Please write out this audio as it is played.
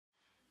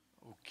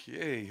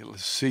Okay,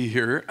 let's see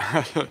here.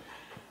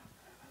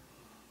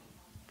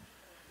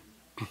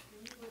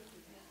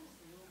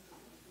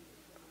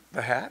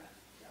 The hat?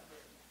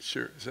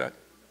 Sure, is that?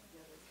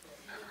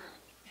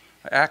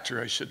 Actor,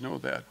 I should know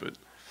that, but.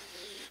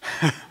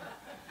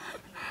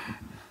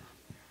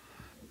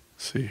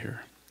 See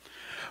here.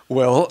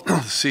 Well,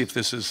 let's see if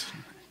this is,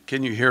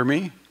 can you hear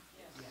me?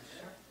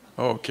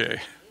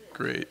 Okay,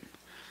 great.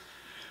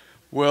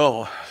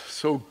 Well,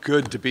 so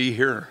good to be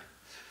here.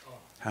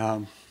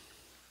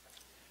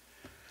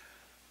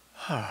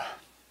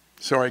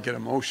 Sorry I get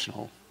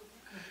emotional.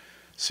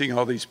 Seeing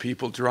all these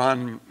people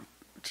drawn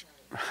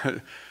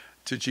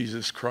to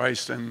Jesus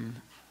Christ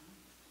and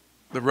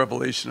the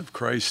revelation of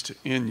Christ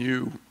in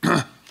you.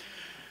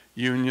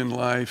 Union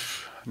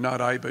life,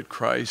 not I but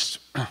Christ,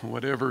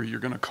 whatever you're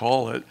going to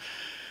call it.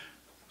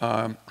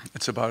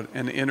 It's about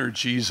an inner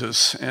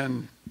Jesus,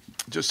 and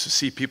just to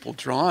see people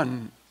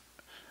drawn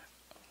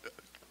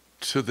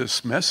to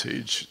this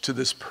message, to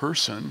this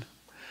person,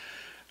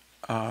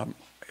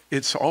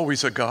 it's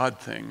always a God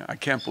thing. I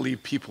can't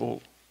believe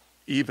people,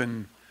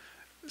 even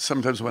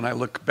sometimes when I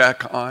look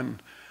back on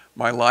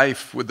my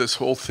life with this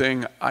whole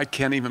thing, I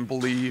can't even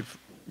believe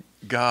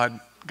God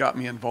got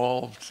me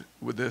involved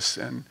with this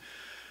and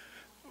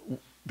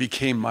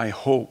became my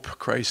hope,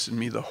 Christ in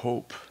me, the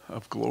hope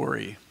of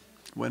glory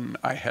when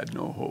I had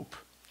no hope.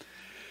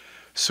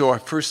 So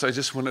at first I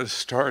just wanted to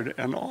start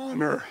an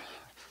honor.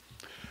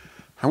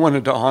 I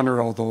wanted to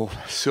honor, although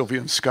Sylvia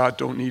and Scott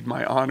don't need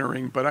my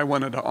honoring, but I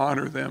wanted to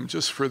honor them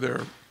just for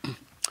their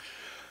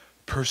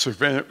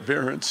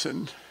perseverance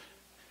and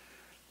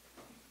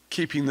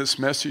keeping this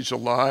message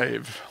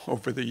alive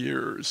over the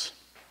years.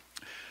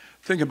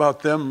 The thing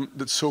about them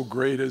that's so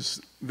great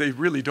is they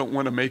really don't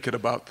want to make it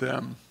about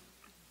them.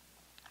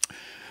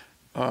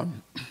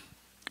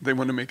 They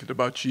want to make it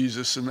about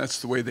Jesus, and that's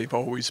the way they've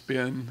always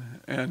been.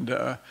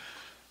 And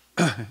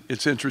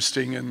it's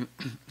interesting, in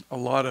a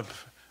lot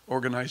of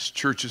organized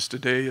churches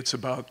today, it's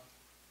about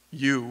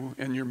you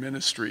and your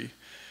ministry.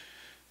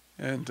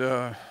 And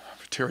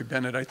Terry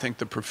Bennett, I think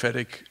the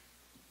prophetic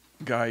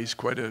guy, he's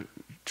quite a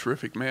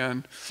terrific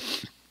man,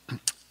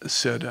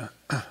 said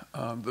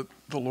that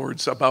the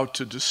Lord's about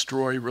to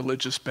destroy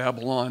religious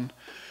Babylon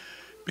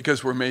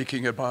because we're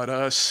making it about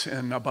us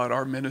and about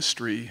our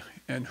ministry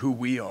and who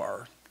we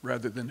are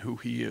rather than who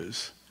he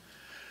is.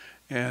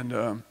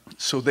 And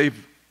so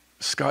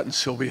Scott and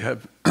Sylvia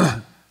have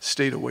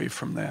stayed away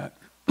from that.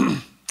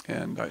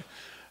 And I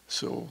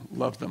so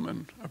love them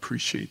and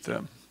appreciate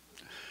them.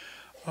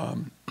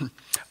 I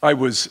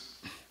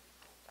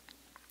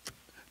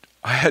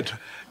had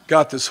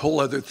got this whole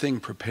other thing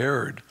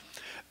prepared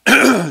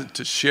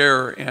to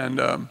share,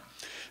 and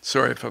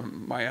sorry if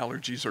my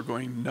allergies are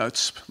going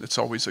nuts. It's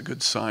always a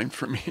good sign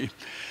for me.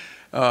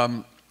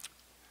 And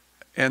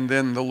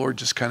then the Lord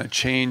just kind of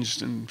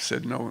changed and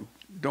said, no,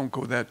 don't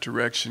go that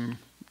direction,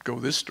 go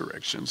this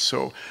direction.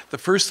 So the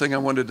first thing I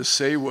wanted to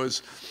say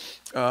was,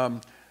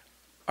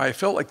 I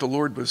felt like the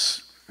Lord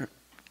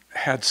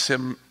had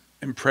some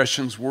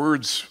impressions,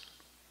 words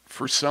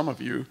for some of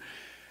you,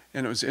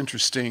 and it was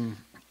interesting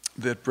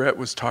that Brett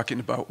was talking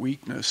about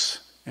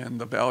weakness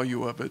and the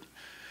value of it,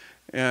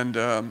 and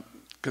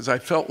because I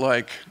felt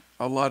like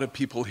a lot of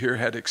people here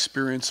had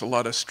experienced a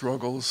lot of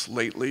struggles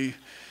lately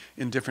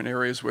in different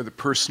areas, whether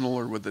personal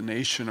or with the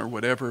nation or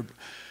whatever,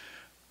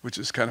 which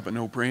is kind of a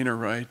no-brainer,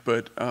 right?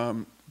 But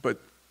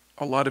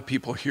a lot of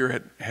people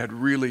here had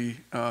really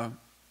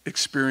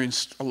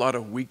experienced a lot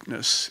of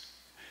weakness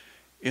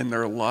in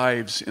their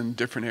lives in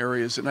different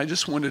areas. And I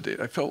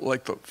felt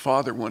like the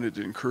Father wanted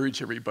to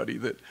encourage everybody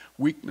that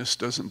weakness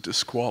doesn't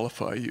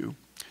disqualify you,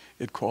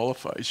 it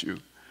qualifies you.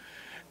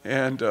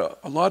 And a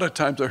lot of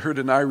times I heard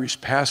an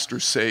Irish pastor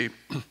say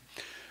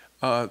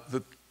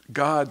that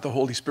God, the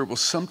Holy Spirit, will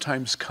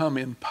sometimes come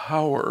in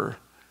power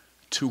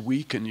to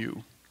weaken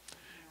you.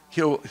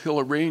 He'll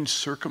arrange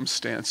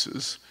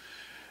circumstances,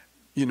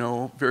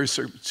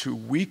 to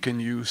weaken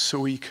you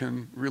so he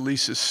can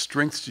release his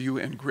strength to you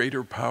and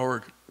greater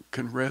power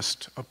can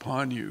rest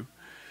upon you.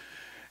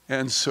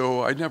 And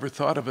so I never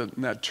thought of it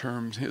in that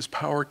terms, his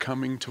power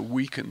coming to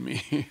weaken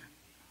me.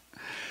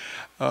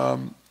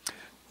 I'm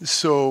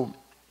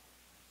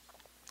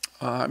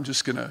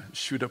just going to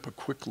shoot up a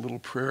quick little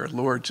prayer.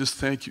 Lord, just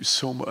thank you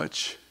so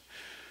much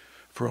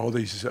for all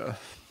these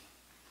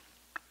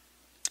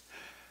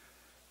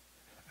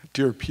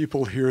dear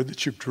people here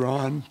that you've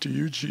drawn to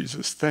you,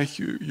 Jesus. Thank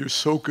you. You're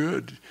so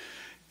good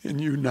in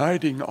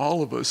uniting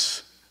all of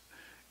us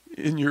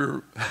in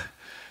your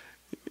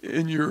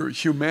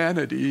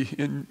humanity,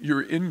 in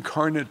your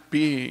incarnate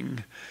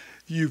being.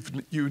 You've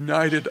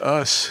united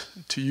us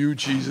to you,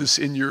 Jesus,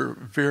 in your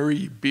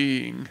very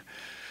being.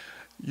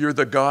 You're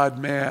the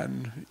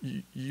God-man.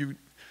 You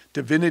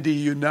divinity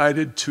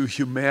united to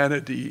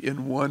humanity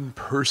in one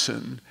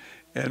person,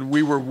 and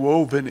we were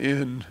woven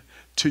in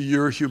to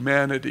your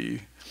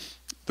humanity.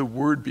 The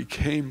word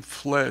became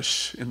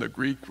flesh in the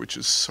Greek, which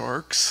is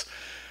sarx,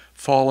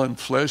 fallen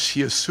flesh.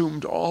 He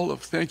assumed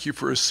thank you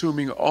for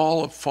assuming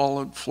all of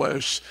fallen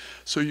flesh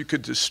so you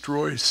could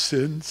destroy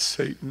sin,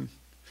 Satan.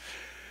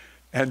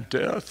 and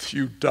death.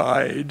 You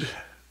died,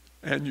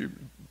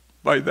 and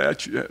by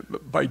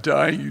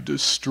dying, you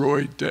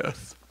destroyed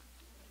death.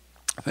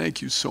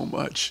 Thank you so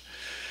much.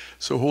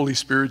 So Holy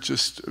Spirit,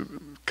 just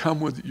come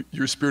with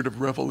your spirit of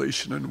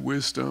revelation and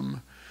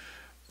wisdom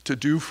to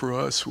do for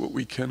us what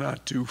we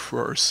cannot do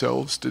for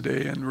ourselves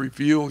today, and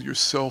reveal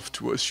yourself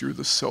to us. You're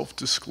the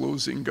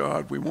self-disclosing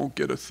God. We won't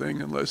get a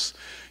thing unless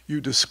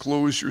you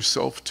disclose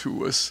yourself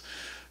to us.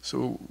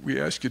 So we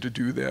ask you to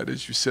do that,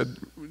 as you said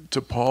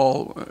to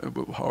Paul,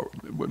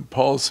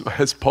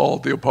 as Paul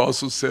the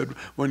apostle said,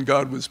 when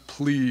God was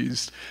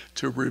pleased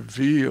to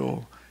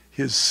reveal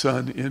his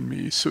Son in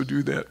me. So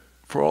do that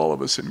for all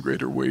of us in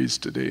greater ways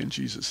today, in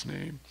Jesus'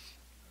 name.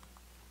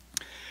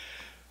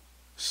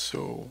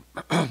 So,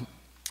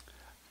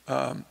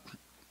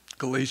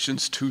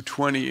 Galatians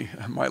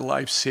 2:20, my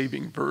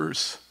life-saving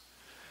verse.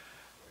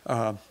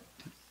 I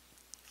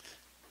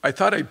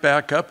thought I'd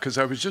back up because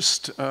I was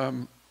just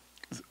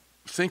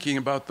thinking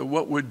about the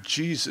what would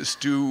Jesus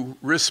do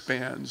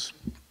wristbands,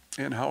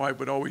 and how I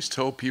would always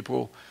tell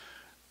people,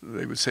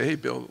 they would say, hey,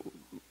 Bill,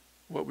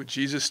 what would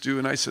Jesus do?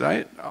 And I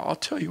said, I'll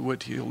tell you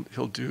what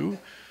he'll do.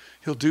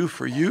 He'll do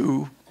for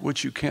you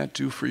what you can't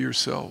do for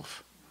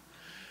yourself.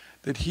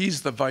 That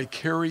he's the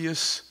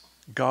vicarious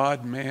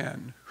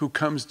God-man who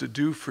comes to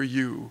do for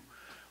you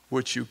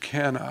what you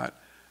cannot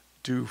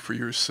do for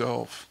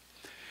yourself.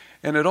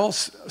 And it all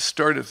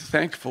started,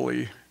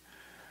 thankfully,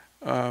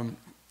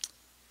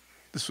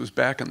 this was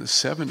back in the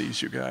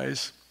 70s, you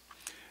guys.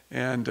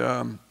 And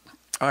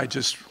I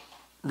just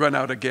run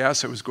out of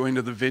gas. I was going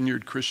to the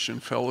Vineyard Christian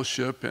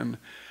Fellowship, and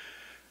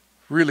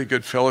really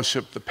good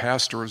fellowship. The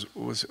pastor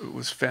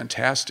was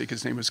fantastic.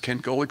 His name was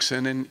Ken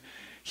Gullickson, and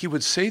he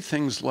would say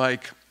things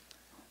like,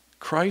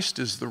 Christ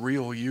is the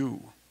real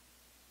you.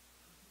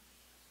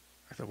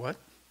 I thought, what?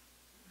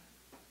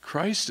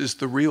 Christ is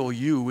the real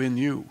you in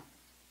you.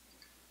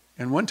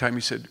 And one time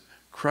he said,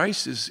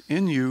 Christ is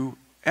in you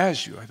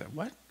as you. I thought,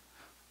 what?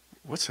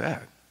 What's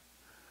that?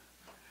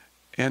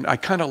 And I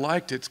kind of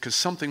liked it because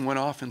something went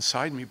off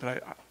inside me,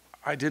 but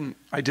I didn't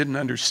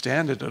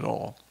understand it at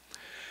all.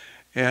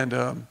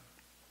 And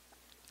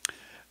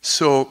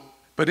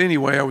but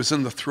anyway, I was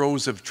in the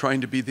throes of trying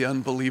to be the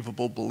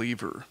unbelievable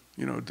believer,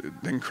 the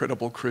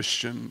incredible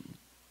Christian,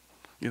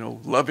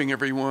 loving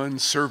everyone,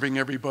 serving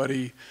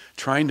everybody,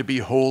 trying to be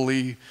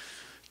holy,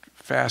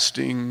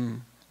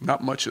 fasting,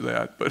 not much of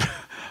that,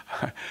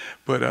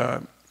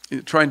 but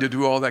trying to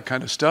do all that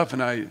kind of stuff.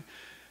 And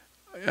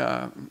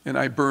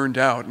I burned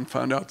out and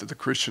found out that the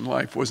Christian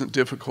life wasn't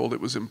difficult,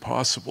 it was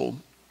impossible.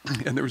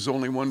 And there was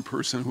only one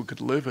person who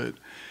could live it,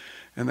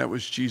 and that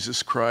was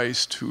Jesus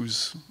Christ,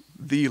 who's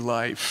the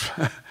life.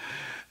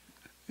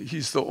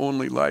 He's the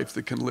only life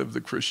that can live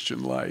the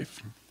Christian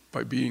life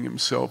by being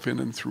himself in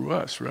and through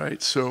us,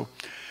 right? So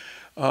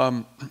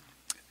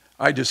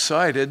I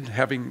decided,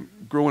 having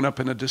grown up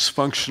in a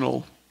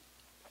dysfunctional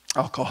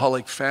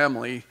alcoholic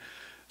family,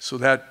 so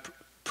that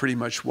pretty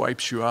much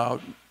wipes you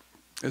out.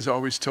 As I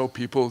always tell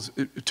people,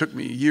 it took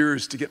me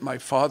years to get my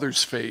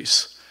father's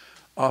face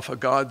off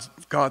of God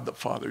the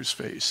Father's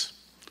face.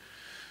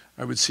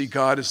 I would see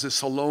God as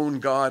this alone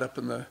God up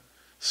in the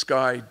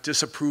sky,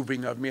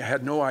 disapproving of me. I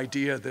had no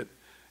idea that,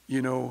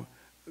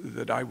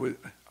 that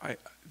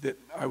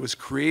I was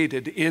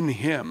created in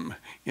him,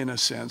 in a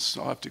sense.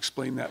 I'll have to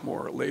explain that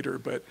more later.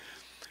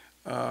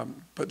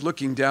 But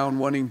looking down,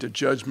 wanting to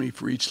judge me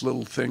for each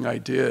little thing I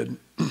did.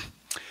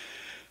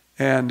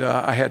 And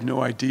I had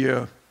no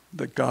idea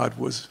that God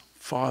was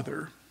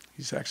Father.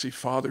 He's actually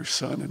Father,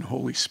 Son, and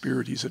Holy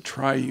Spirit. He's a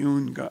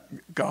triune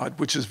God,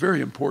 which is very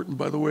important,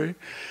 by the way,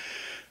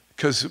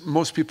 because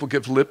most people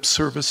give lip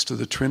service to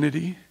the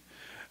Trinity.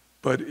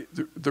 But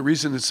the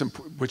reason it's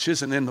important, which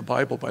isn't in the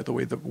Bible, by the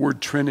way, the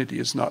word Trinity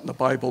is not in the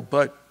Bible,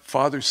 but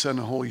Father, Son,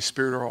 and Holy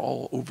Spirit are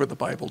all over the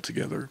Bible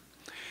together.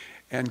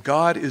 And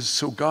God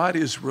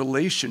is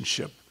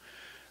relationship.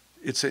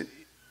 It's a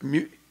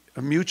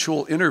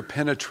mutual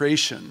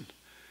interpenetration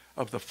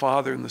of the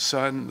Father and the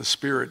Son and the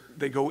Spirit.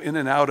 They go in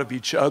and out of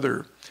each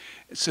other.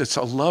 It's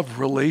a love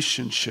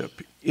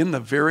relationship in the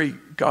very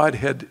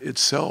Godhead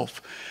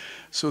itself.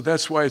 So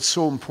that's why it's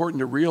so important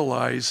to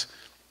realize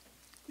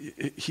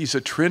he's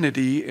a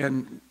Trinity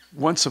and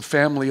wants a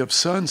family of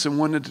sons and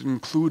wanted to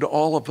include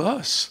all of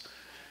us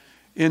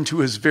into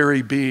his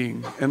very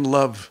being and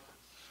love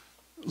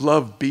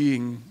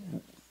being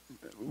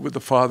with the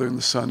Father and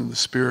the Son and the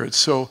Spirit.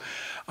 So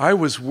I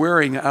was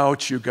wearing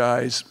out, you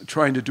guys,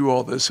 trying to do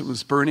all this. It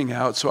was burning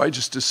out. So I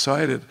just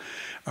decided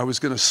I was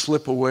going to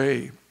slip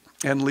away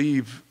and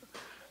leave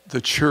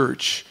the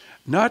church,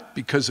 not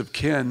because of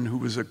Ken, who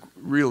was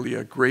really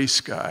a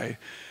grace guy,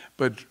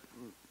 but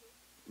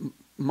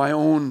my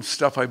own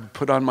stuff I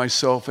put on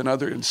myself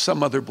and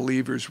some other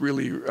believers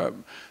really,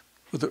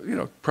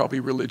 with probably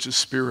religious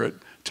spirit,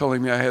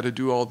 telling me I had to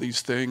do all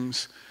these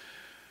things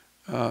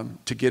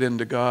to get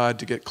into God,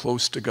 to get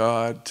close to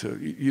God,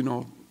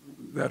 to,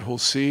 that whole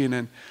scene.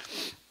 And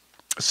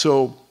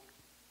so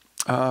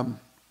I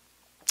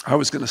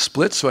was going to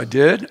split, so I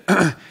did.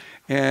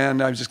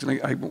 And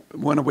I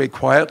went away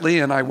quietly,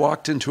 and I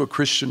walked into a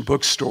Christian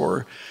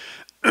bookstore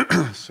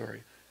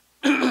sorry,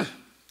 the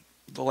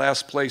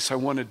last place I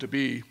wanted to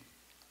be,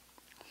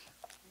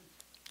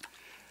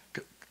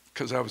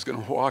 because I was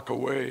going to walk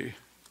away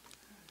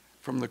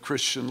from the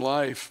Christian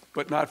life,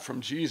 but not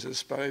from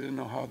Jesus, but I didn't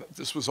know how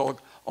this was all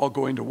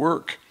going to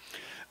work.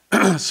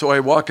 So I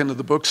walk into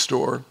the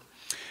bookstore,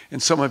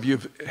 and some of you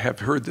have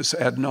heard this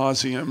ad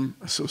nauseum,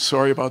 so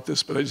sorry about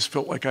this, but I just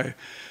felt like I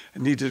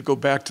needed to go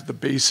back to the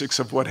basics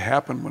of what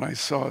happened when I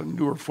saw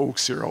newer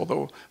folks here,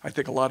 although I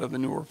think a lot of the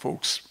newer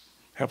folks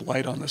have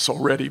light on this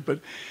already.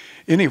 But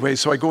anyway,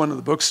 so I go into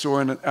the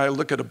bookstore and I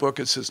look at a book,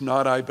 it says,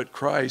 Not I, But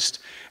Christ,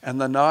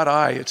 and the not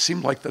I, it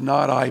seemed like the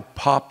not I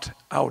popped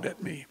out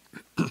at me.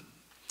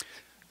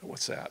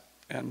 What's that?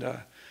 And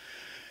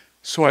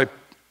so I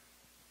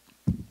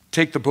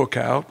take the book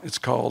out. It's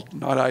called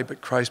Not I,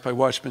 But Christ by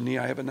Watchman Nee.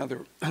 I have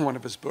another one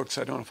of his books.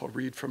 I don't know if I'll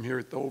read from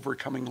here, The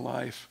Overcoming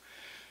Life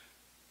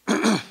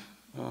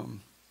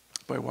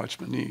by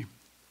Watchman Nee.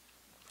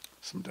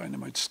 Some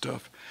dynamite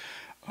stuff.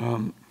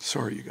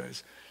 Sorry, you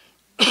guys.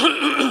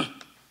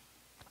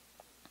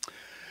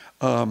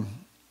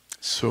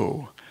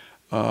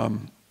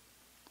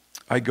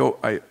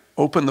 I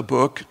open the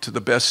book to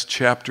the best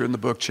chapter in the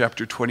book,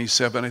 chapter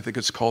 27. I think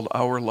it's called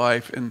Our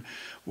Life. And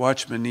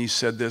Watchman Nee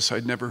said this.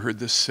 I'd never heard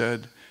this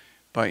said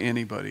by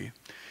anybody.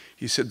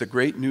 He said, the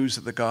great news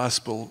of the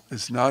gospel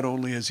is not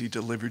only has he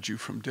delivered you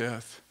from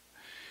death,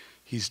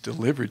 he's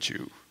delivered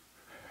you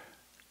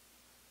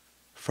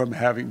from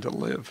having to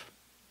live.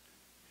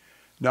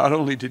 Not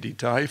only did he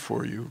die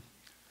for you,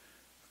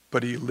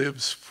 but he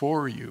lives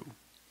for you.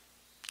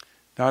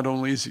 Not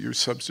only is he your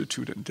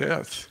substitute in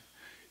death,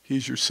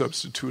 he's your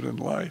substitute in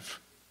life.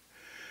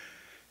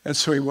 And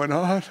so he went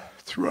on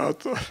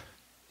throughout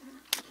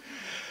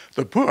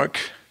the book,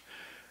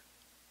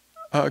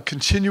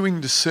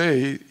 continuing to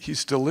say,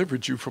 he's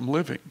delivered you from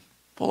living.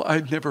 Well,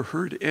 I'd never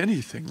heard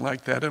anything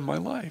like that in my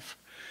life,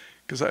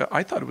 because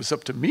I thought it was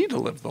up to me to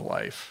live the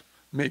life,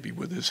 maybe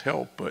with his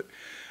help, but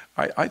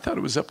I thought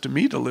it was up to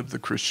me to live the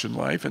Christian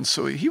life. And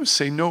so he was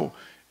saying, no,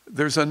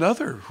 there's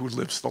another who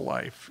lives the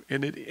life,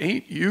 and it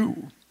ain't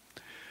you.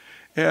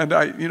 And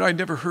I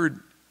never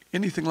heard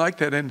anything like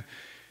that, and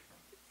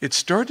it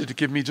started to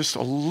give me just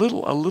a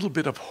little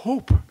bit of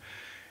hope.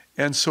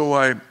 And so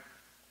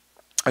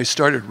I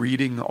started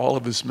reading all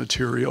of his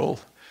material.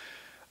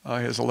 He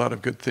has a lot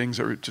of good things.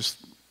 I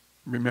just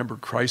remember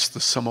Christ,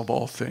 the sum of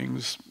all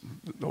things,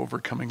 the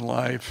overcoming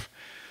life,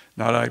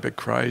 not I but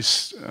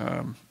Christ.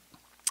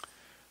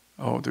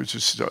 There's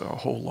just a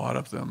whole lot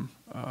of them.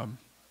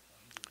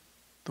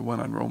 The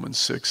one on Romans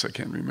 6, I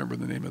can't remember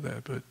the name of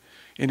that, but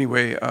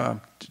anyway,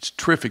 it's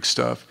terrific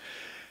stuff.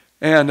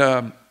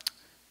 And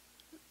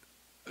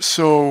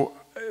so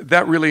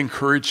that really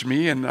encouraged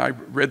me, and I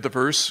read the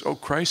verse, oh,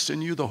 Christ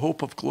in you, the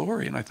hope of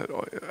glory. And I thought,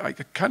 I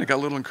kind of got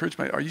a little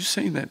encouragement. Are you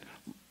saying that,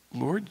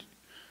 Lord,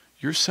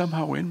 you're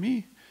somehow in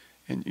me,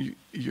 and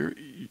you're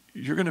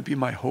going to be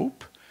my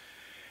hope?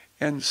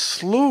 And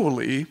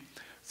slowly,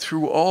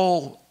 through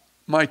all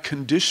my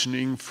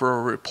conditioning for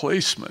a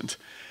replacement,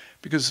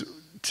 because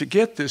to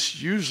get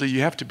this, usually you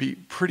have to be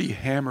pretty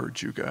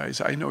hammered, you guys.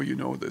 I know you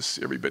know this,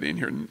 everybody in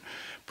here, and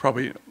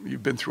probably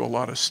you've been through a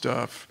lot of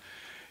stuff.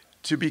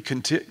 To be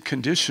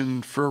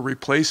conditioned for a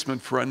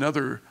replacement for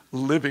another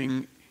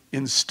living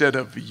instead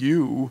of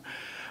you,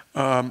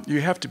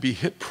 you have to be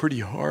hit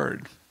pretty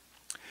hard.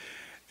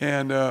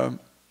 And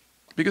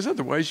because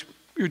otherwise,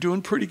 you're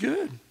doing pretty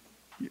good.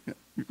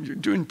 You're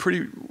doing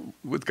pretty,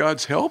 with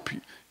God's help,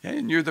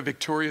 and you're the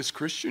victorious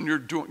Christian. You're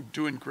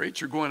doing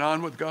great. You're going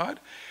on with God.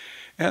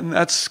 And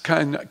that's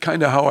kind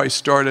of how I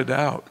started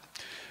out,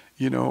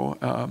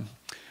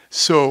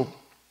 So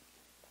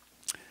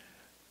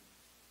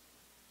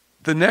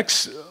the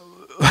next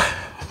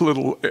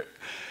little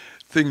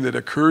thing that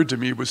occurred to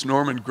me was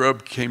Norman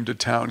Grubb came to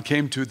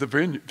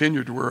the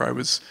vineyard where I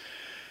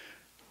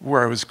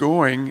was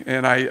going,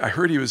 and I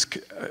heard he was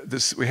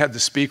we had the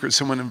speaker.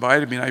 Someone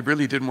invited me, and I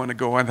really didn't want to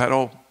go. I thought,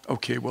 oh,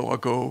 okay, well, I'll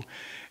go.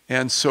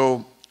 And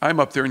so I'm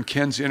up there, and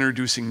Ken's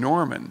introducing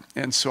Norman,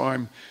 and so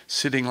I'm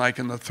sitting like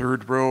in the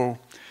third row,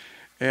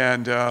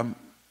 and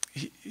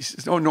he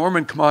says, "Oh,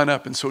 Norman, come on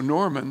up." And so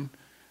Norman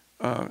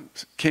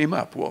came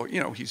up. Well,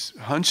 he's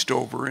hunched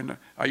over, and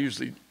I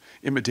usually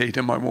imitate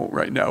him. I won't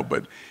right now,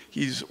 but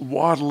he's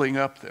waddling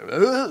up there.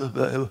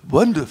 Oh,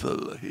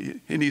 wonderful,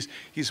 and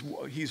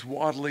he's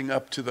waddling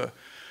up to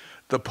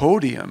the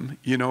podium,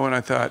 and I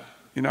thought,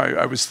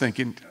 I was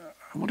thinking,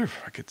 I wonder if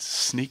I could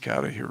sneak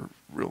out of here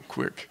real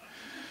quick.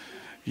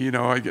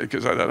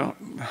 Because I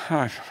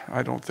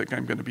don't think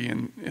I'm going to be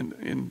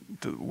in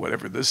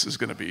whatever this is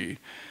going to be.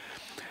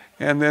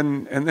 And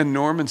then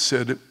Norman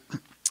said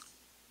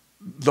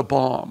the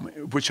bomb,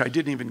 which I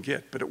didn't even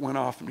get, but it went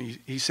off, and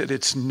he said,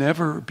 it's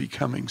never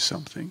becoming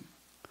something.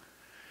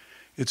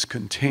 It's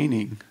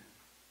containing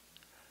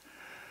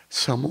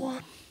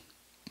someone.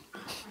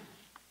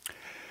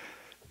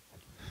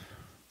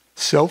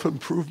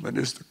 Self-improvement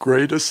is the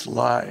greatest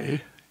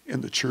lie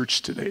in the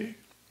church today.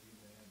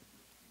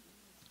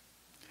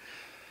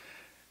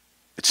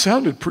 It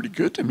sounded pretty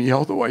good to me,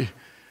 although I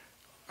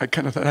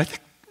kind of thought,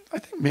 I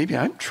think maybe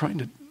I'm trying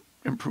to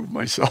improve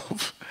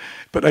myself.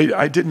 But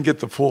I didn't get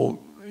the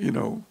full, it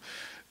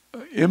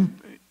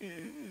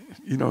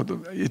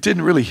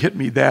didn't really hit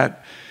me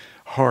that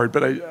hard,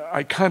 but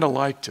I kind of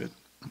liked it.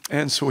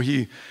 And so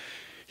he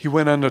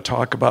went on to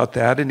talk about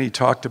that, and he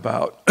talked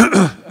about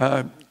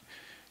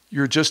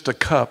you're just a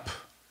cup.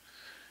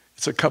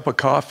 It's a cup of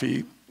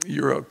coffee.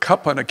 You're a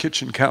cup on a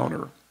kitchen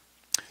counter.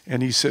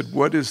 And he said,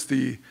 what does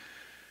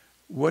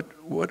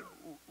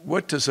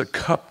a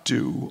cup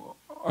do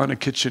on a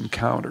kitchen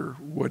counter?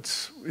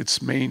 What's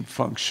its main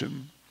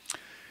function?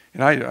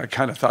 And I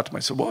kind of thought to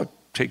myself, well, it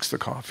takes the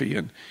coffee.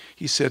 And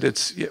he said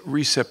it's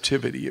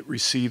receptivity. It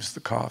receives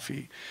the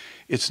coffee.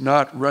 It's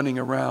not running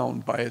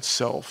around by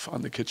itself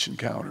on the kitchen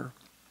counter.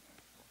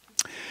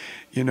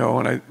 And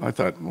I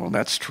thought, well,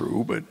 that's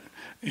true, but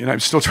I'm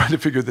still trying to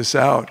figure this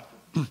out.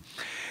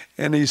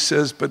 And he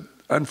says, but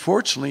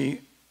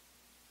unfortunately,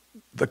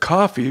 the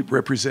coffee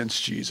represents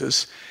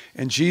Jesus,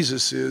 and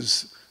Jesus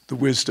is the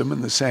wisdom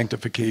and the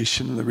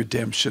sanctification and the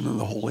redemption and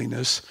the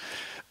holiness,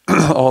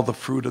 all the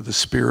fruit of the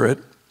Spirit.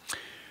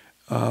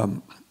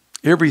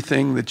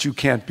 Everything that you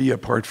can't be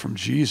apart from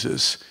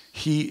Jesus,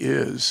 he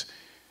is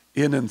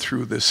in and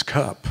through this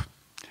cup,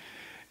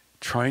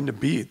 trying to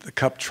be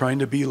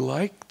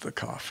like the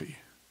coffee.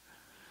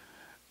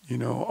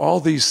 All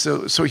these,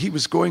 so he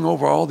was going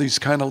over all these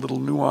kind of little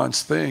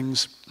nuanced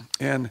things,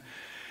 and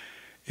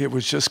it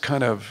was just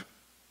kind of,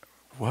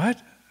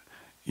 what?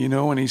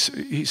 And he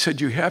said,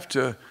 he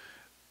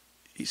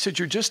said,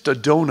 you're just a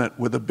donut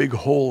with a big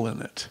hole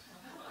in it.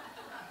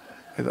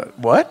 I thought,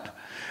 what?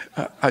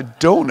 A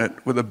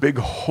donut with a big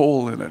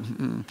hole in it.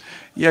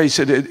 Yeah, he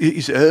said,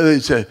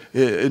 it's a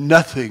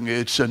nothing.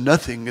 It's a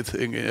nothing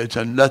thing. It's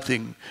a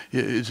nothing.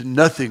 It's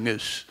nothing.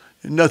 It's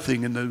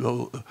nothing in the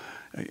whole,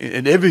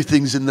 and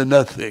everything's in the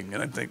nothing.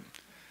 And I think,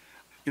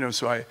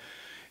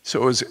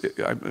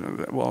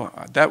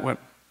 that went,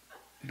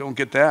 don't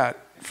get that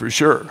for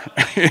sure.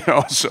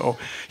 So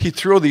he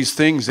threw these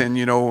things in,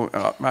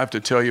 I have to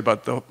tell you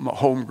about the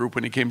home group.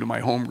 When he came to my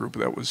home group,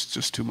 that was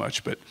just too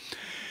much. But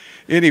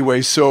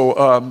anyway,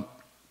 so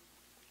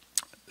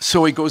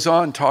he goes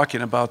on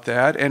talking about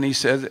that, and he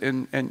says,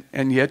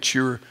 and yet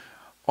you're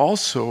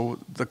also,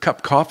 the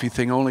cup coffee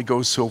thing only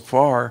goes so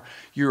far.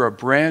 You're a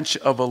branch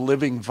of a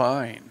living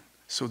vine.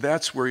 So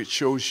that's where it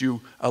shows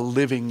you a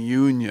living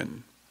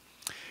union.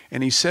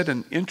 And he said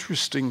an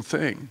interesting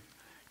thing.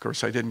 Of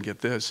course, I didn't get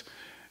this.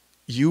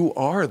 You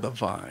are the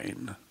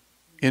vine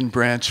in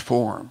branch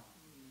form.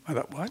 I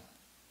thought, what?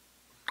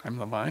 I'm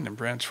the vine in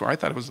branch form. I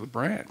thought it was the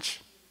branch.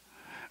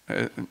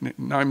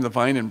 Now I'm the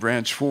vine in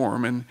branch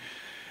form. And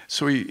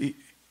so I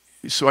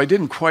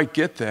didn't quite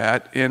get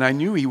that. And I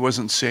knew he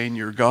wasn't saying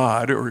you're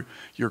God or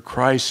you're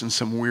Christ in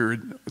some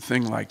weird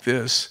thing like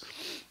this.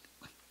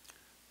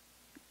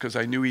 Because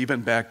I knew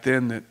even back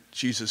then that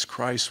Jesus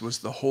Christ was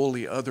the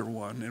holy other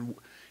one. And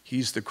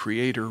he's the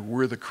creator.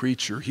 We're the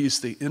creature.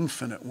 He's the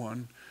infinite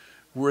one.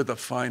 We're the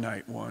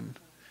finite one.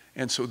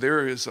 And so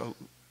there is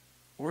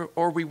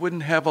or we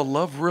wouldn't have a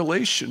love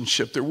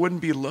relationship. There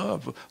wouldn't be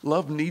love.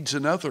 Love needs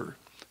another.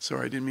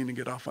 Sorry, I didn't mean to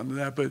get off on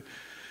that.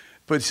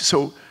 But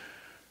so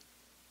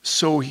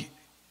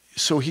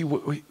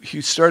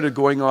he started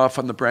going off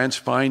on the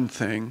branch vine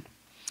thing.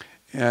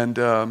 And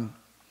I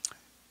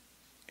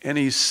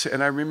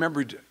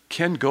remembered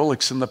Ken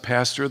Gullickson, the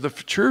pastor of the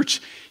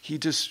church. He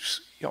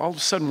just, all of a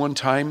sudden one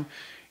time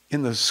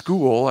in the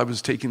school, I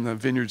was taking the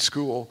Vineyard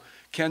School,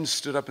 Ken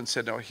stood up and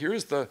said, now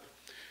here's the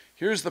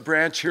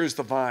branch, here's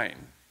the vine.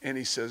 And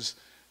he says,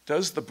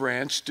 does the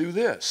branch do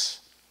this?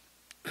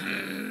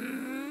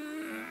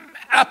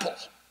 Apple.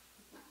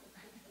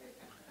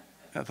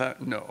 I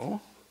thought, no,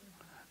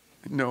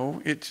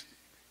 it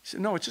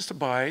just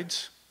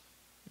abides.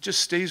 It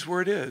just stays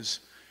where it is.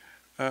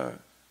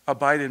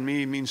 Abide in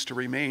me means to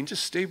remain.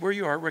 Just stay where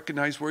you are,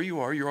 recognize where you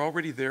are. You're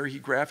already there. He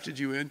grafted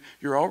you in.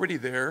 You're already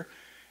there.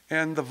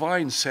 And the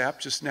vine sap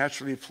just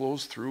naturally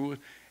flows through,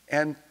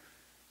 and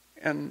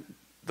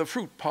the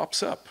fruit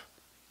pops up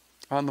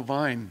on the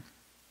vine.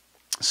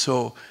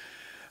 So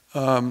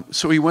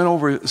he went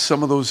over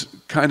some of those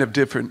kind of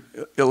different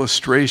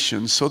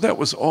illustrations. So that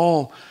was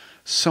all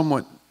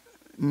somewhat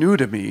new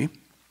to me.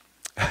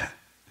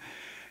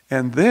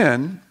 And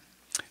then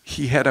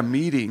he had a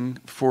meeting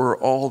for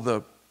all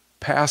the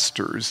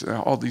pastors.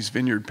 All these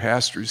vineyard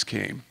pastors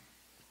came.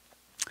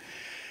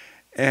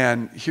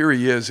 And here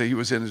he is. He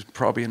was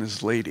probably in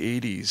his late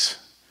 80s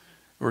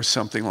or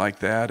something like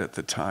that at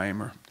the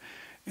time.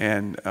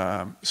 And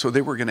so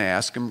they were going to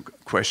ask him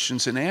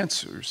questions and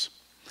answers.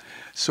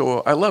 So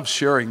I love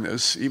sharing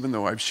this, even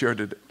though I've shared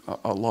it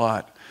a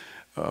lot.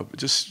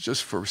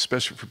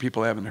 Especially for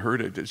people who haven't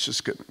heard it, it's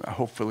just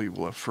hopefully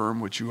will affirm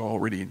what you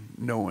already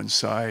know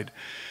inside.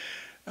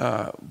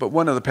 But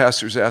one of the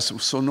pastors asked him,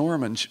 so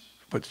Norman,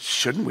 but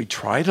shouldn't we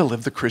try to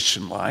live the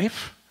Christian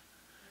life?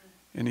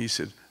 And he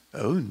said,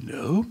 oh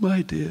no,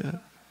 my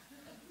dear.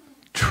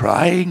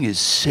 Trying is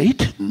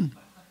Satan.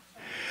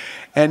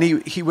 And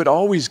he would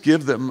always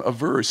give them a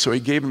verse. So he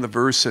gave them the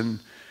verse in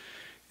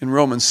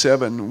Romans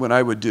 7, when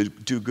I would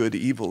do good,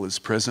 evil is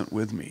present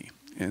with me.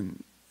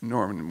 And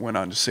Norman went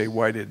on to say,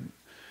 why did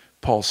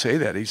Paul say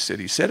that? He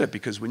said it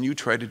because when you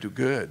try to do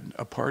good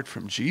apart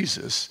from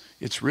Jesus,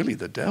 it's really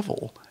the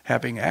devil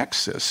having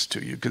access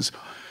to you, because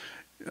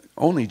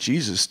only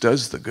Jesus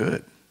does the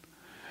good.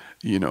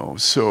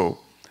 So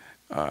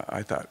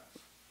I thought,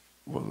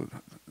 well,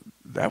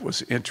 that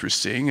was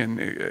interesting,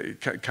 and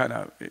kind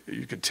of,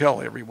 you could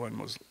tell everyone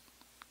was,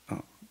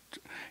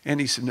 and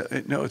he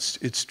said, no,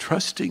 it's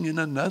trusting in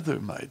another,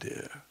 my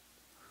dear.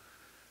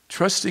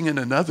 Trusting in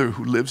another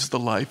who lives the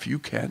life you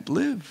can't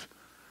live.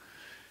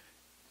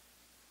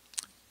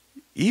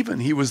 Even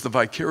he was the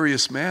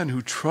vicarious man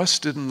who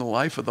trusted in the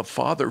life of the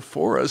Father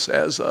for us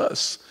as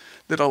us,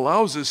 that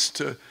allows us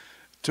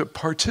to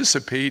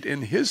participate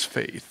in his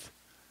faith.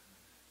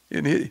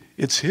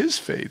 It's his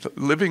faith,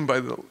 living by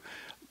the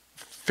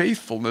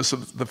faithfulness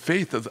of the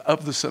faith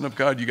of the Son of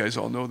God. You guys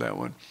all know that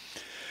one.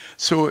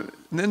 So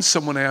then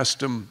someone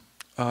asked him,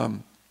 I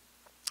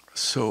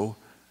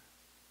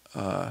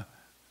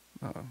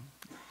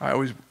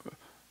always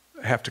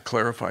have to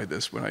clarify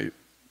this the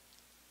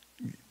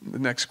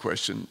next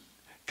question,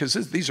 because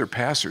these are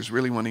pastors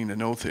really wanting to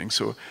know things.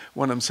 So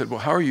one of them said, well,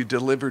 how are you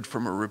delivered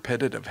from a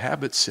repetitive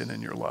habit sin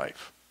in your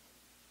life?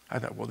 I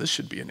thought, well, this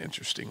should be an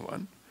interesting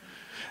one.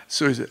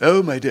 So he said,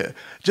 oh, my dear,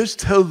 just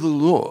tell the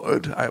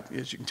Lord.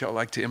 As you can tell, I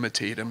like to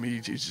imitate him.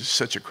 He's just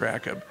such a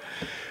crack up.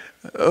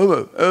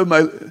 Oh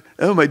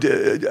my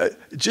dear,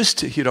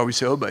 he'd always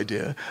say, oh my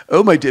dear,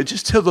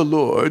 just tell the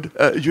Lord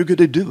you're going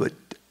to do it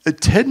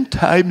 10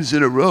 times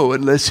in a row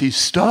unless he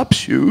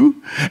stops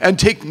you, and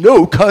take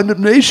no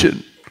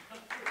condemnation.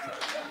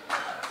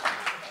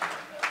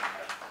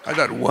 I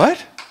thought,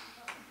 what?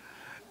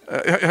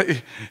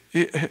 And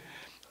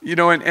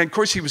of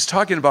course he was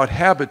talking about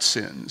habit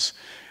sins,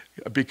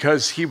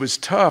 because he was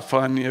tough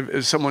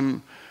on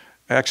someone.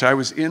 Actually, I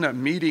was in a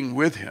meeting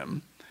with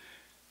him.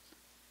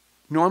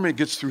 Norman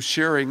gets through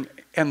sharing,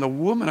 and the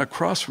woman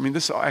across from me,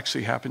 this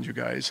actually happened, you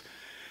guys,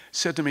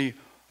 said to me,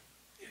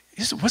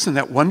 wasn't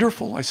that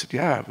wonderful? I said,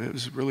 yeah, it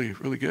was really,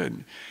 really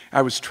good.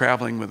 I was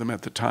traveling with him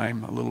at the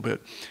time a little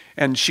bit.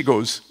 And she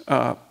goes,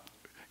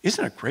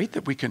 isn't it great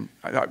that we can,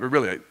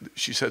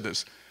 she said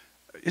this,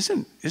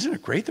 isn't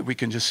it great that we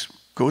can just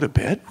go to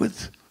bed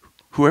with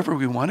whoever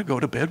we want to go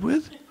to bed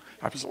with?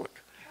 I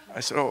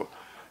said, oh,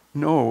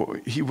 no,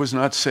 he was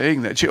not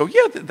saying that. She goes,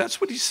 yeah, that's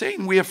what he's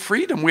saying. We have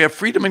freedom. We have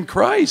freedom in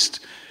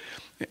Christ.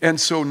 And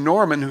so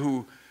Norman,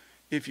 who,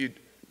 if you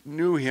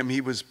knew him,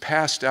 he was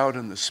passed out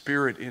in the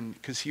spirit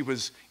because he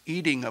was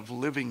eating of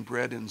living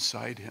bread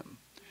inside him.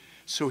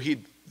 So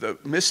the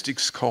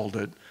mystics called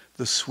it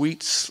the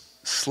sweet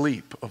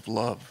sleep of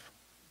love.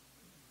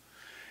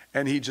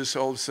 And he just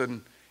all of a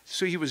sudden,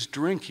 so he was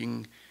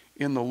drinking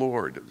in the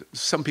Lord.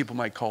 Some people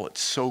might call it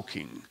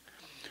soaking,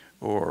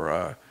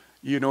 or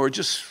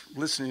just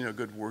listening to a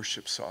good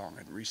worship song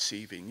and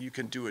receiving. You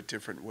can do it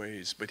different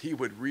ways, but he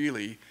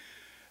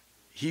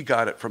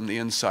got it from the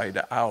inside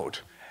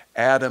out.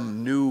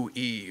 Adam knew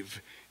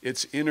Eve.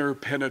 It's inner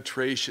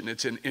penetration.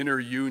 It's an inner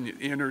union,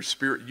 inner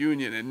spirit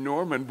union. And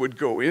Norman would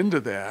go into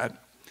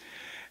that,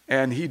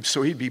 and he'd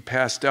be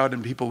passed out,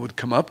 and people would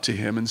come up to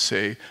him and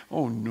say,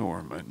 oh,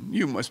 Norman,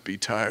 you must be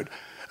tired.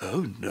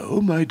 Oh,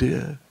 no, my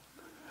dear.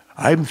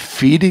 I'm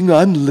feeding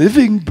on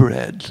living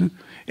bread.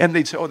 And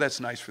they'd say, oh, that's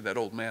nice for that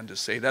old man to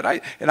say that.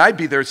 I'd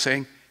be there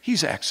saying,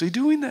 he's actually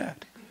doing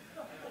that.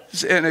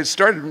 And it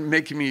started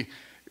making me,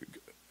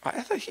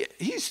 I thought,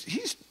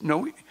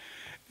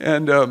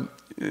 and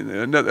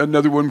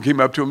another one came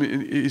up to him,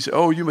 and he said,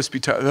 oh, you must be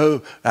tired.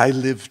 Oh, I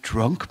live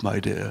drunk, my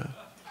dear.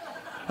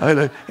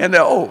 Of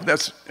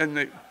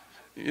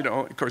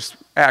course,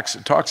 Acts,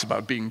 it talks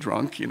about being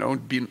drunk,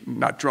 being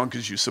not drunk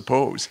as you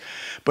suppose.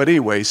 But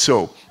anyway,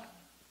 so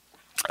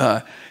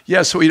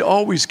he'd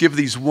always give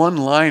these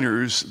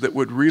one-liners that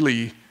would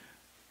really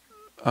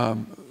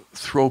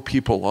throw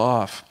people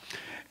off.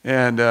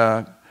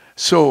 And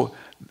so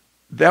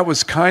that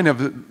was kind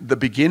of the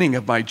beginning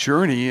of my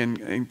journey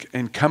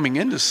and coming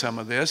into some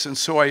of this. And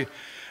so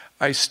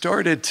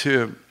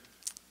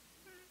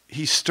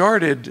he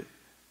started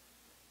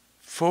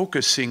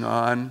focusing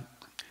on,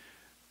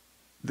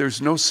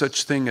 there's no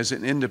such thing as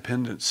an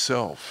independent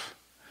self,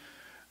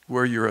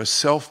 where you're a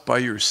self by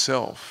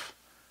yourself,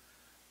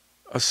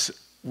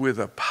 with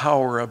a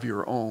power of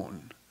your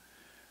own.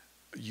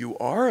 You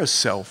are a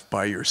self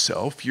by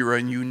yourself. You're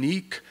a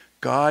unique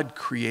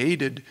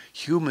God-created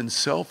human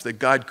self that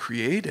God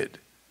created,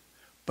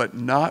 but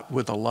not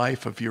with a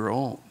life of your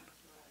own.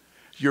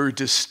 You're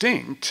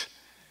distinct,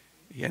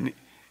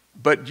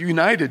 but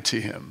united to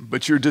him,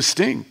 but you're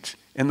distinct.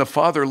 And the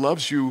Father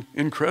loves you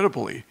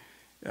incredibly,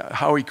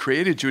 how he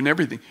created you and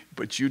everything,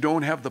 but you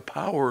don't have the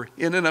power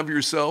in and of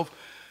yourself,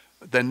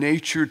 the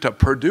nature to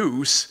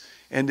produce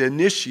and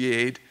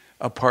initiate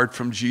apart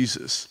from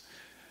Jesus.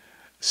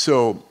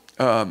 So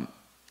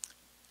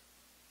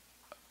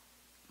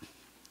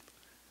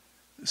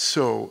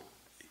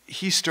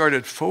he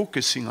started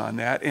focusing on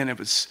that, and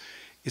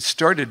it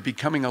started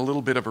becoming a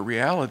little bit of a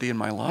reality in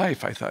my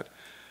life. I thought,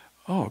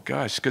 oh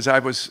gosh, because I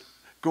was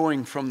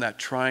going from that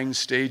trying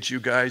stage, you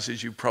guys,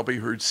 as you probably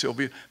heard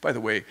Sylvia. By the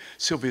way,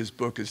 Sylvia's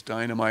book is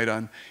dynamite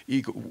on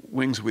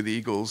Wings with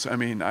Eagles. I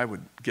mean, I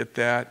would get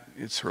that.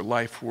 It's her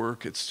life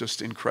work. It's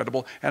just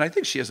incredible. And I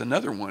think she has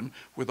another one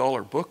with all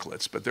her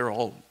booklets, but they're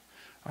all,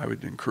 I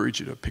would encourage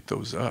you to pick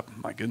those up.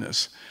 My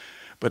goodness.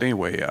 But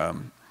anyway,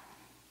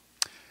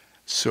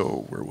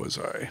 so where was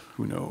I?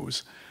 Who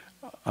knows?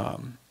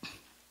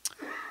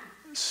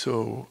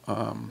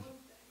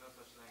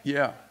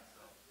 Yeah.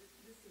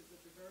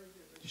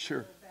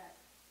 Sure.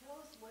 Tell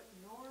us what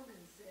Norman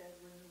said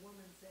when the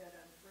woman said,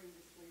 "I'm free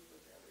to sleep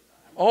with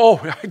everybody." Oh,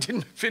 I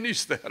didn't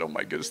finish that. Oh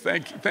my goodness.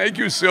 Thank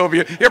you,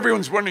 Sylvia.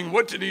 Everyone's wondering,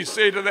 what did he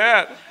say to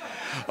that?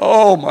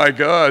 Oh my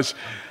gosh.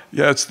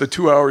 Yeah, it's the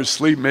 2 hours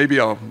sleep.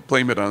 Maybe I'll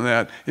blame it on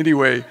that.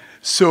 Anyway,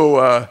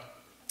 so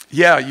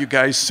yeah, you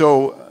guys.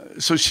 So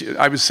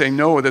I was saying,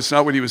 no, that's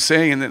not what he was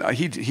saying. And then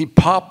he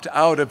popped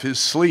out of his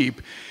sleep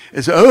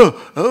and said,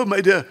 oh,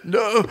 my dear,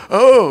 no,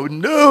 oh,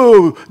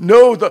 no,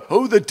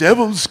 the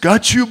devil's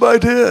got you, my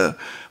dear.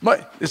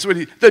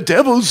 The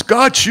devil's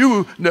got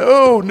you.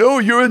 No,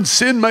 you're in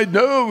sin,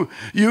 no,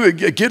 you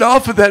get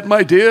off of that,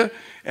 my dear.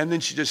 And then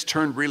she just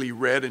turned really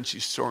red and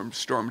she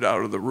stormed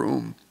out of the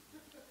room.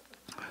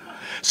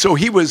 So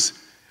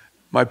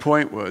my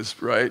point was,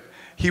 right,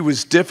 he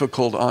was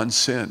difficult on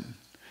sin.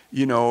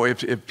 You know,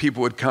 if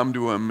people would come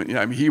to him,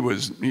 I mean, he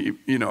was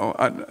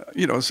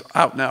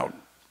out and out.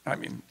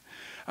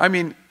 I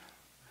mean,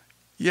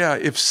 yeah,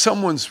 if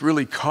someone's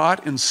really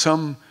caught in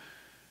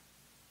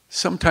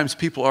sometimes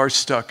people are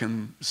stuck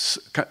in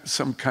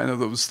some kind of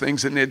those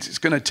things, and it's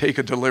going to take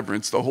a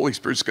deliverance. The Holy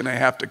Spirit's going to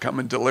have to come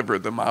and deliver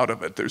them out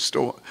of it. They're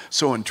still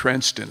so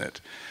entrenched in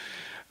it.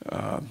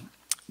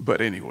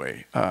 But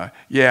anyway,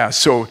 yeah,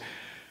 so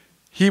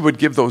he would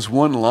give those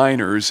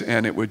one-liners,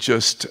 and it would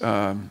just,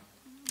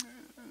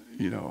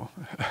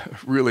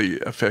 really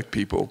affect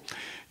people.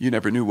 You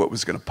never knew what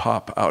was going to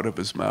pop out of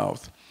his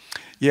mouth.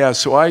 Yeah,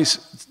 so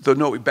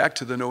back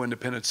to the no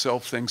independent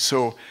self thing.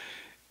 So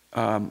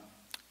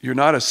you're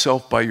not a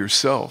self by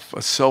yourself,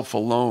 a self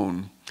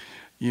alone.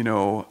 You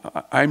know,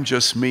 I'm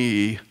just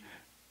me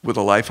with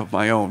a life of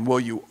my own.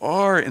 Well, you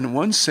are, in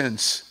one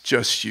sense,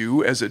 just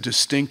you as a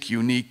distinct,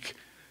 unique,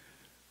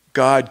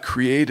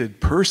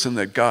 God-created person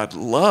that God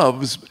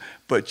loves,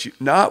 but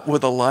not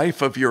with a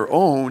life of your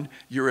own.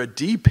 You're a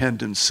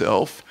dependent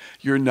self.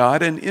 You're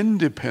not an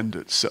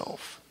independent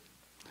self.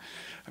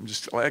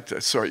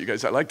 Sorry, you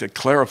guys, I like to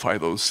clarify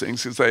those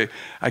things because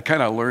I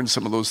kind of learned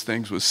some of those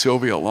things with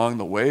Sylvia along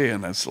the way,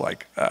 and it's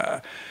like,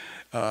 that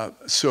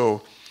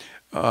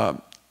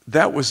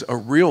was a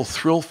real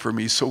thrill for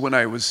me. So when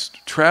I was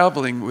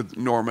traveling with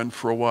Norman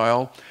for a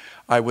while,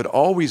 I would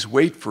always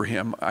wait for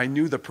him. I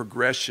knew the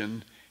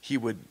progression he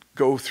would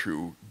go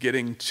through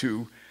getting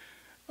to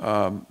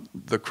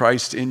the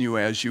Christ in you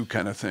as you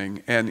kind of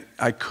thing. And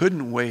I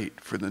couldn't wait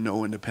for the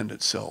no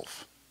independent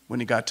self when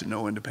he got to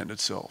no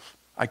independent self.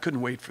 I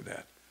couldn't wait for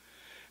that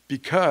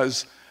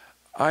because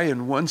I,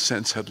 in one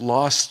sense, had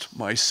lost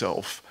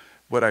myself.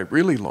 What I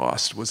really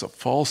lost was a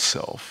false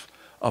self,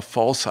 a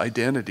false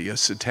identity, a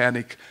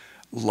satanic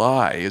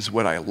lie is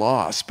what I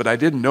lost. But I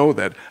didn't know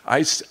that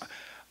I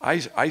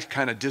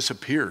kind of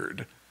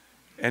disappeared.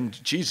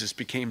 And Jesus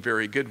became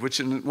very good, which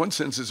in one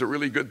sense is a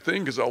really good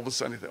thing because all of a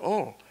sudden you think,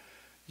 oh,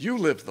 you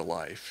live the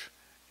life.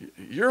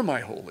 You're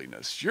my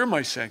holiness. You're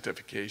my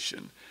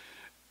sanctification.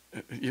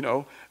 You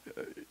know,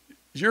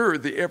 you're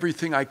the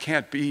everything I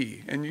can't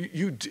be. And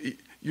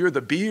you're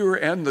the beer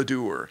and the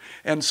doer.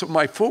 And so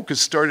my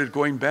focus started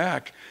going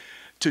back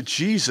to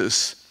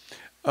Jesus,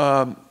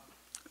 who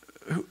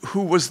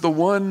was the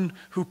one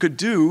who could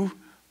do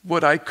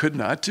what I could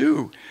not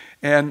do.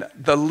 And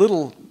the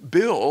little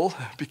Bill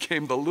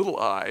became the little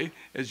I,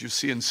 as you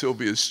see in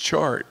Sylvia's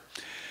chart.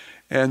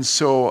 And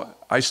so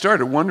I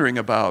started wondering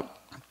about,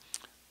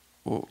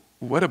 well,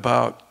 what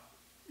about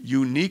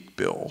unique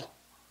Bill?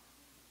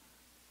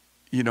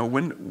 You know,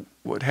 when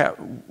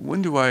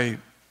do I,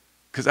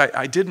 because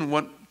I didn't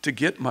want to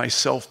get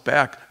myself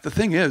back. The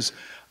thing is,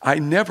 I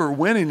never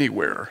went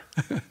anywhere.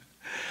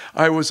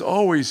 I was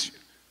always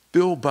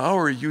Bill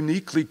Bauer,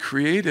 uniquely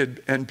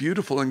created and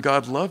beautiful, and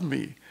God loved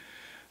me.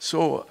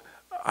 So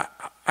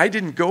I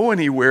didn't go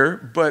anywhere,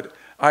 but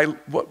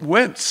what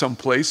went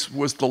someplace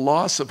was the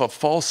loss of a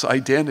false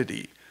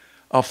identity,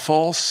 a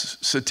false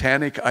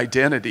satanic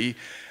identity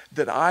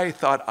that I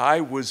thought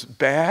I was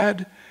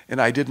bad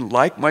and I didn't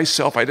like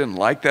myself. I didn't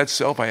like that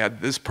self. I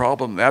had this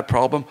problem, that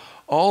problem.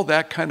 All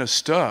that kind of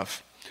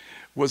stuff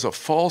was a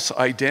false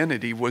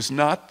identity, was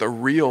not the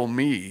real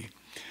me,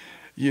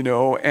 you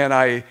know,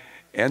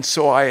 and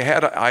so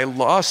I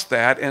lost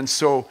that. And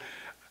so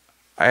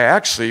I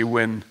actually,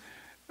 when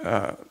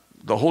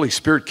the Holy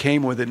Spirit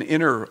came with an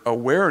inner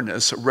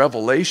awareness, a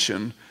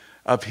revelation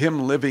of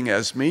him living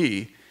as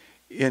me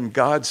in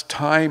God's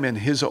time and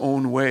his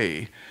own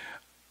way,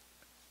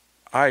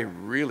 I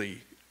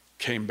really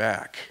came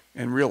back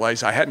and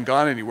realized I hadn't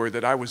gone anywhere,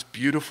 that I was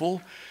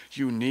beautiful,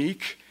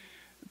 unique,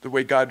 the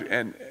way God,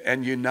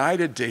 and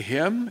united to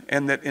him,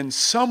 and that in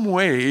some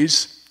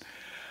ways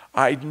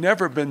I'd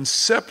never been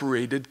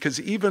separated, because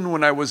even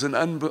when I was an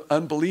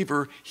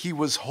unbeliever, he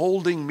was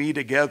holding me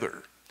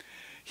together.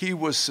 He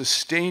was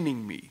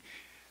sustaining me.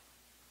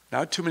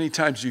 Not too many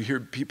times you hear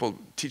people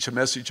teach a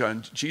message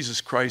on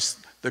Jesus Christ,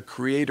 the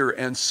creator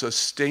and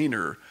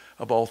sustainer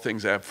of all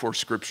things. I have 4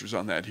 scriptures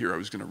on that here. I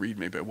was going to read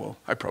maybe, well,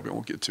 I probably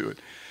won't get to it.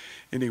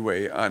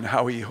 Anyway, on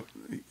how he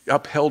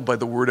upheld by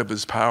the word of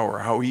his power,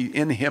 how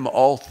in him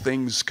all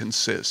things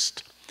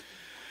consist.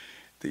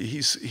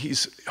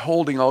 He's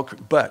holding all,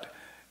 but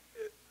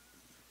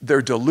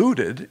they're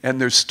deluded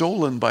and they're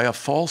stolen by a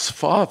false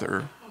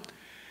father,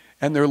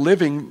 and they're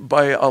living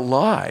by a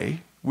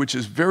lie, which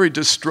is very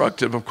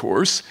destructive, of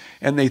course,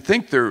 and they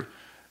think they're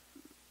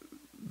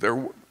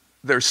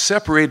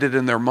separated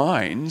in their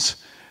minds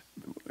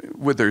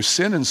with their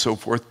sin and so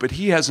forth, but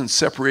he hasn't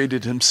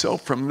separated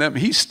himself from them.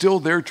 He's still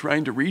there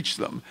trying to reach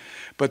them,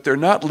 but they're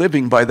not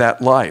living by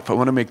that life. I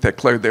want to make that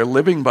clear. They're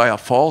living by a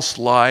false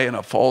lie and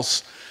a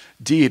false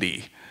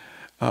deity.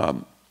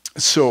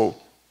 So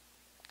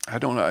I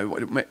don't know, I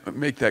want to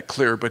make that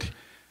clear, but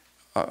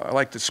I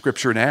like the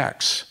scripture in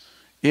Acts.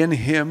 In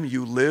him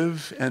you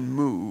live and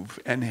move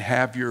and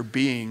have your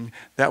being.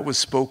 That was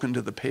spoken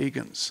to the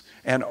pagans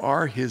and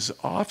are his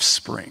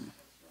offspring.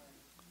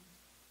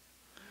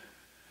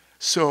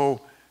 So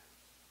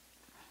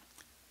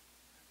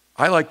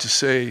I like to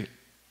say,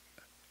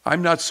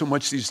 I'm not so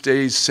much these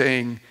days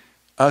saying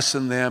us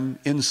and them,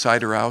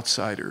 insider,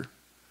 outsider.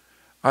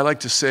 I like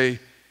to say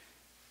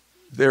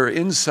they're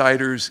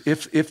insiders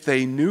if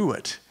they knew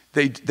it.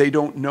 They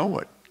don't know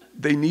it.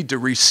 They need to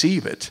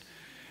receive it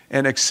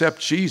and accept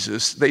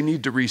Jesus. They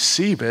need to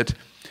receive it.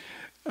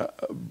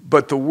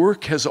 But the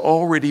work has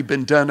already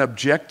been done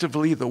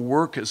objectively. The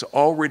work is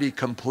already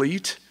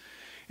complete.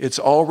 It's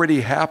already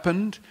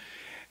happened.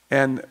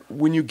 And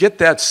when you get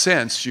that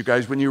sense, you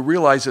guys, when you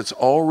realize it's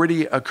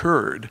already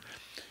occurred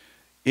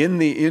in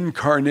the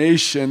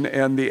incarnation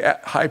and the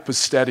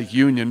hypostatic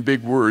union,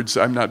 big words,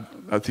 I'm not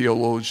a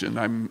theologian,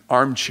 I'm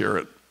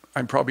armchair.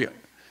 I'm probably,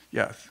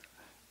 yeah,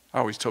 I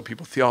always tell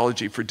people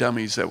theology for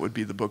dummies, that would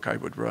be the book I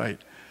would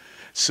write.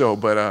 So,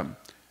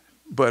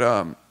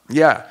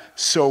 yeah,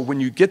 so when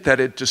you get that,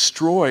 it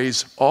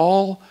destroys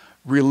all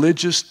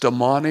religious,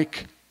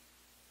 demonic,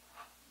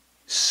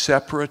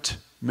 separate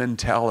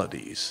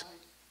mentalities.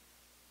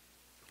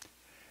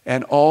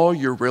 And all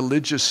your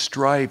religious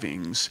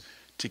strivings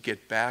to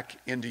get back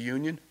into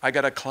union. I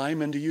got to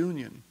climb into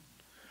union.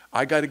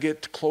 I got to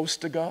get close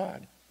to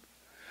God.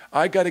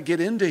 I got to get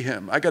into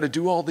him. I got to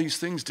do all these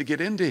things to get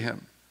into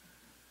him.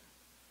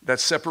 That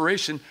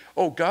separation.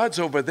 Oh, God's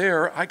over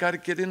there. I got to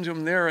get into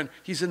him there, and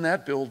he's in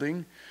that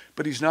building,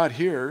 but he's not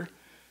here.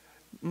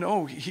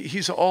 No,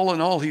 he's all in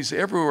all. He's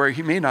everywhere.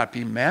 He may not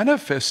be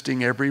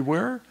manifesting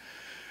everywhere,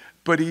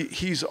 but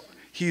he's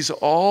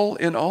all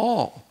in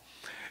all.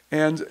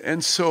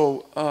 And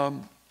so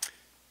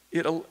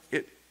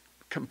it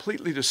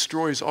completely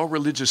destroys all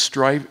religious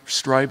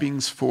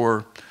strivings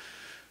for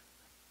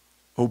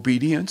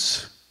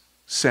obedience,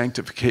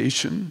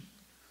 sanctification,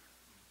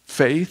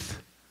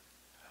 faith.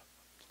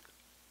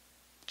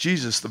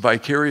 Jesus, the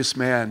vicarious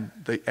man,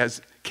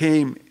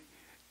 came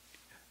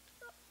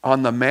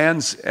on the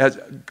man's,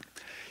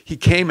 he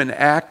came and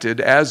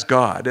acted as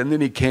God, and then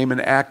he came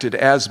and acted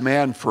as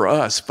man for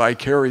us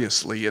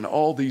vicariously in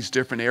all these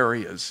different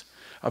areas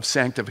of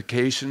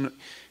sanctification,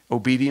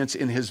 obedience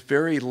in his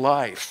very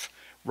life.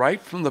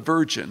 Right from the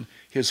virgin,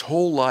 his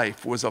whole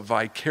life was a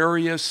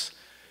vicarious,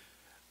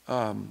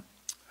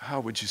 how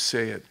would you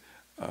say it,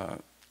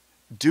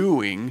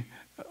 doing.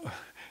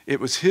 It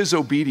was his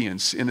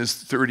obedience in his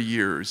 30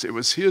 years. It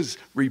was his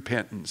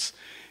repentance.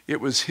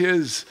 It was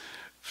his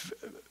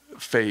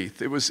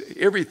faith. It was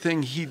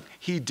everything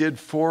he did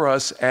for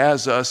us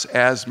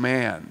as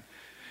man.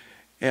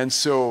 And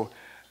so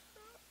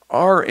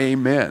our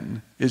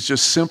amen is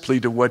just simply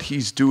to what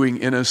he's doing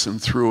in us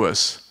and through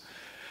us.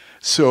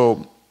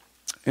 So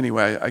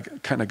anyway, I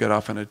kind of got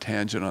off on a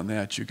tangent on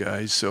that, you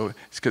guys. So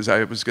it's because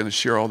I was going to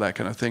share all that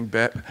kind of thing.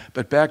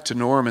 But back to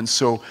Norman.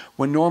 So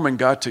when Norman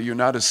got to you're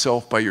not a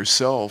self by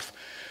yourself,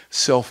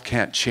 self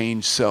can't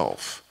change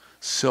self.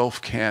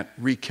 Self can't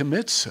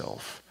recommit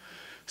self.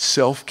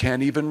 Self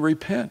can't even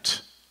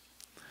repent.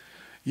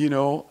 You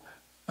know,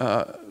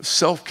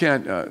 self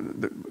can't,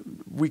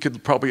 we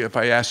could probably, if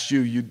I asked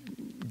you,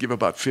 you'd give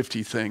about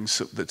 50 things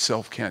that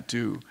self can't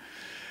do.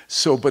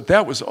 So, but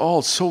that was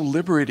all so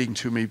liberating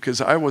to me because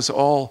I was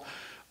all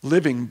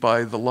living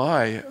by the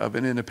lie of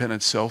an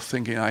independent self,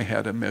 thinking I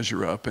had to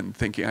measure up and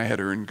thinking I had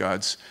to earn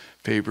God's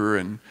favor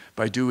and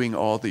by doing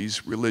all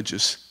these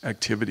religious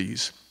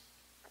activities.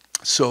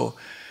 So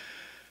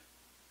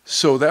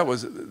that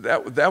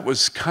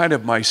was kind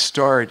of my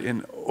start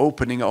in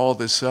opening all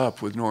this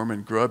up with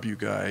Norman Grubb, you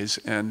guys.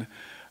 And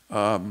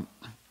I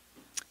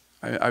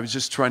was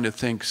just trying to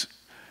think.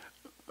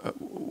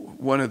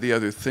 One of the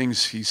other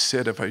things he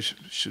said, if I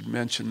should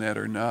mention that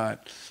or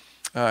not,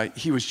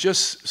 he was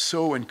just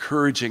so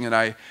encouraging. And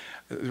I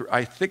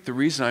think the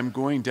reason I'm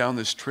going down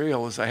this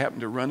trail is I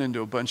happened to run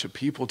into a bunch of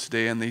people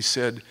today, and they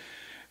said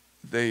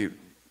they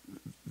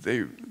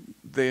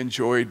they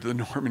enjoyed the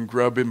Norman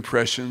Grubb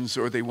impressions,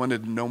 or they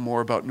wanted to know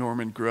more about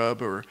Norman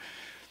Grubb, or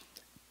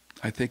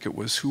I think it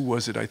was, who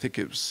was it? I think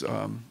it was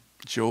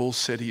Joel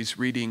said he's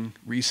reading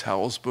Rees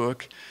Howell's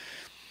book,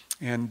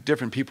 and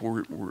different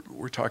people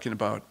were talking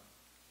about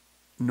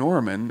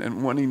Norman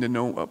and wanting to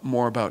know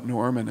more about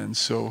Norman, and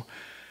so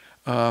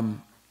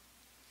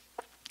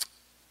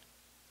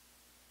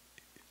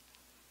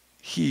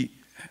you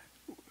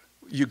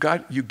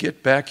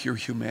get back your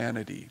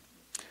humanity.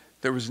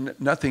 There was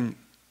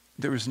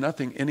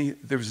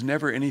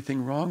never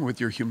anything wrong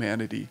with your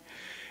humanity.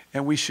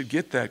 And we should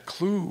get that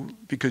clue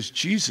because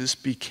Jesus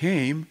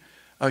became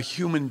a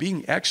human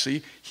being.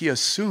 Actually, he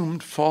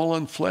assumed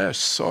fallen flesh,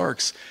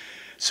 sarx.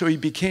 So he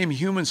became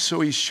human,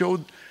 so he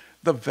showed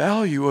the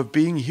value of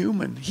being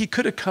human. He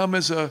could have come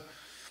as a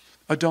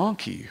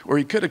donkey, or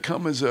he could have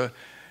come as or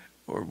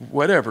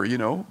whatever,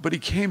 but he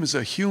came as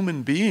a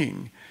human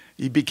being.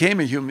 He became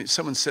a human.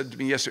 Someone said to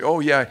me yesterday,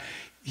 oh yeah,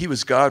 he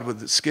was God with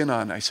the skin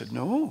on. I said,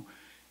 no,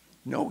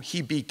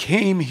 he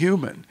became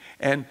human.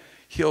 And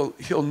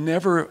he'll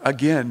never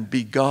again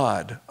be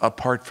God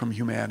apart from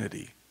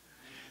humanity.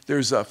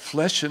 There's a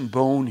flesh and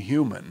bone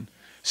human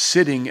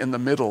sitting in the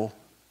middle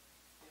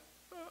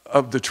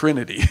of the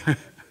Trinity.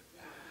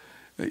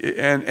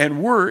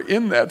 And we're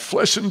in that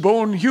flesh and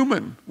bone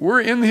human.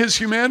 We're in his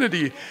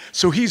humanity.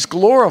 So he's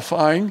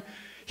glorifying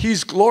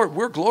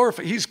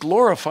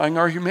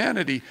our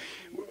humanity.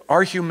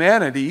 Our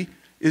humanity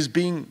is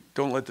being,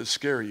 don't let this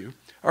scare you,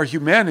 our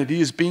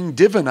humanity is being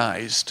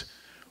divinized.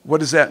 What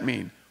does that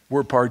mean?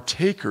 We're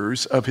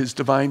partakers of his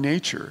divine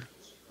nature.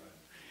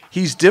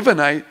 He's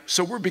divinized,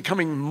 so we're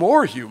becoming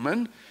more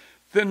human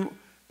than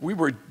we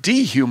were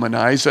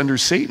dehumanized under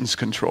Satan's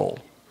control.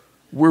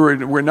 We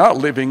were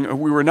not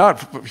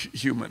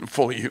human,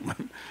 fully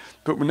human.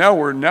 But now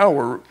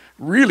we're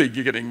really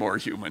getting more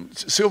human.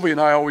 Sylvia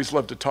and I always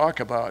love to talk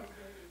about,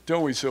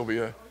 don't we,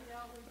 Sylvia?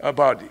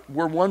 About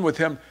we're one with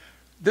him.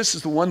 This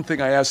is the one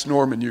thing I asked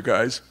Norman, you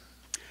guys.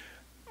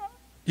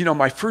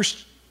 My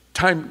first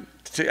time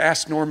to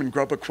ask Norman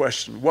Grubb a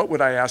question, what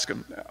would I ask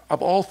him?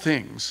 Of all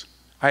things,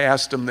 I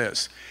asked him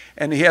this.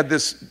 And he had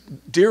this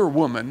dear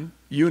woman,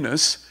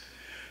 Eunice,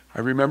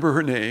 I remember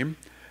her name,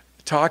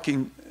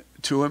 talking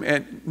to him.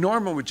 And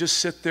Norman would just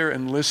sit there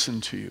and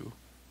listen to you.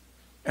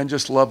 And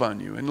just love on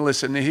you and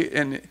listen.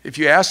 And if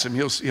you ask him,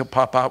 he'll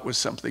pop out with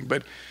something.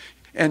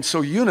 And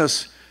so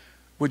Eunice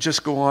would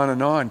just go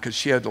on because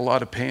she had a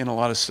lot of pain, a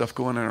lot of stuff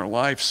going on in her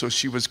life. So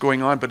she was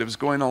going on, but it was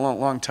going on a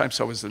long time.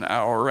 So it was an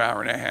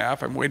hour and a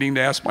half. I'm waiting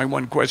to ask my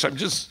one question. I'm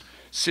just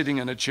sitting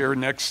in a chair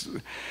next.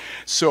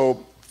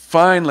 So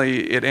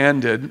finally it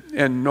ended,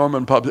 and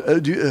Norman popped.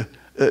 Do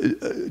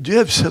you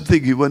have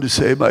something you want to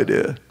say, my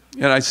dear?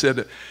 And I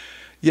said,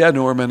 yeah,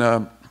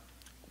 Norman.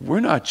 We're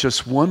not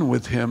just one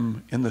with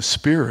him in the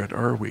spirit,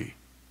 are we?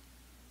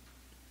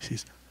 She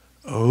says,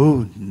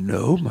 oh,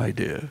 no, my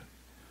dear.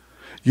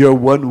 You're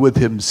one with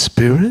him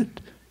spirit,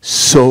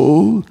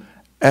 soul,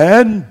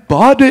 and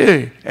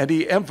body. And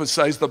he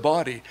emphasized the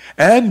body.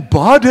 And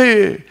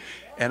body.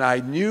 And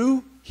I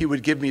knew he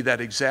would give me that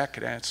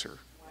exact answer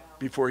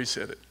before he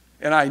said it.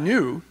 And I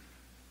knew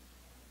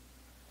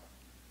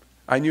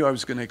I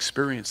was going to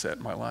experience that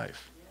in my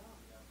life.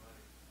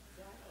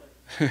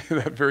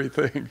 That very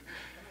thing.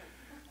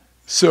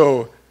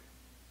 So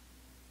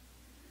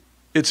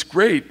it's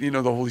great,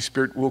 the Holy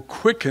Spirit will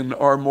quicken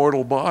our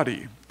mortal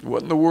body.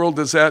 What in the world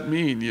does that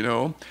mean,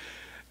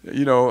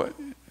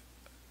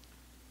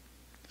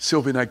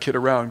 Sylvia and I kid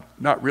around,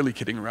 not really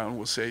kidding around.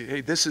 We'll say,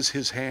 hey, this is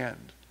his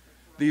hand.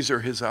 These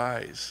are his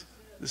eyes.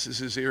 This is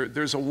his ear.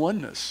 There's a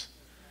oneness.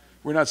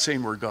 We're not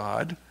saying we're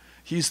God.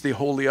 He's the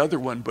holy other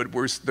one, but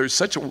there's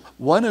such a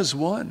one as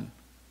one.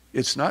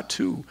 It's not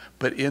two,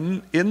 but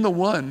in the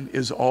one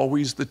is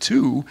always the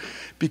two,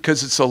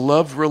 because it's a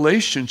love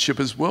relationship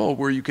as well,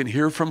 where you can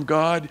hear from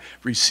God,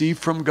 receive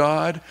from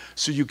God.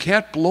 So you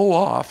can't blow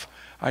off.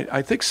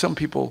 I think some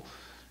people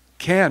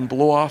can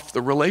blow off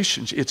the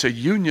relationship. It's a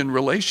union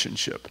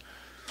relationship.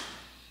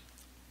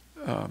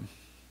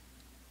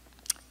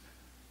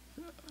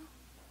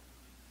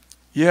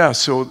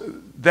 So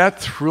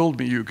that thrilled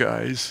me, you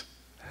guys.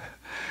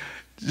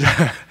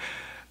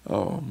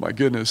 Oh my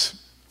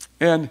goodness.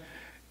 And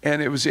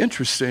it was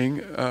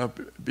interesting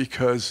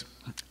because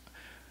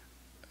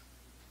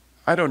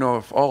I don't know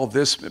if all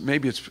this,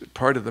 maybe it's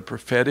part of the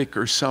prophetic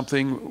or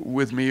something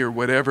with me or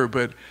whatever,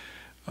 but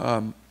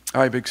I'll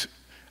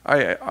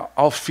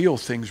feel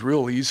things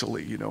real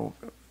easily,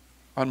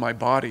 on my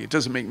body. It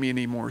doesn't make me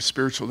any more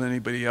spiritual than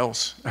anybody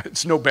else.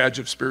 It's no badge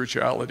of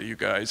spirituality, you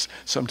guys.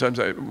 Sometimes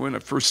when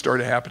it first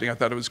started happening, I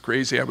thought it was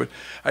crazy.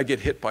 I'd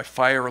get hit by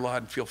fire a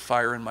lot and feel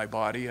fire in my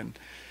body, and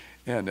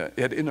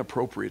at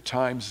inappropriate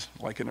times,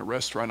 like in a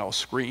restaurant, I'll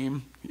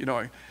scream,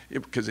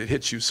 because it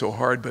hits you so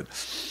hard.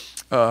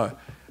 But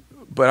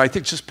I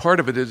think just part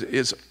of it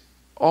is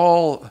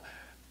all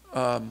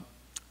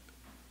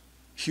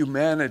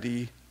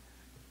humanity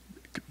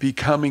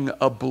becoming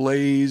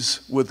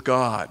ablaze with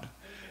God.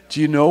 Do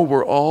you know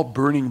we're all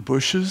burning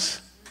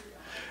bushes?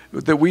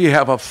 That we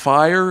have a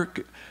fire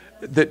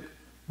that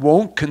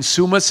won't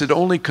consume us. It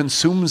only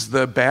consumes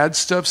the bad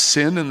stuff,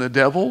 sin and the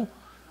devil.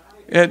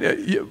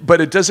 But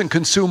it doesn't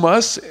consume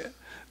us,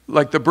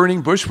 like the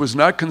burning bush was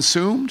not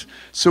consumed.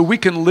 So we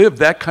can live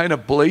that kind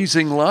of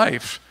blazing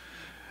life.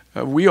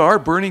 We are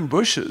burning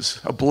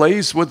bushes,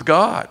 ablaze with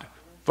God.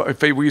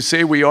 If we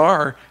say we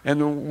are,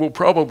 and we'll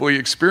probably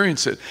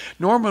experience it.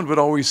 Norman would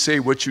always say,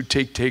 what you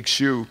take takes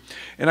you.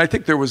 And I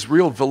think there was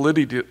real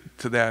validity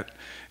to that,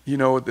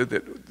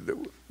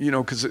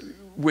 because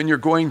when you're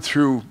going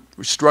through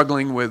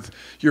struggling with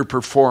your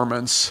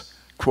performance,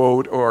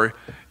 quote, or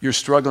you're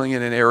struggling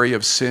in an area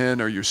of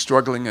sin, or you're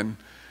struggling in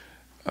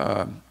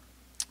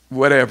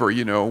whatever,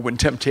 when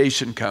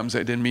temptation comes. I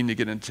didn't mean to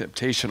get into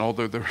temptation,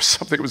 although there was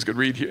something I was going to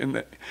read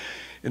here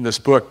in this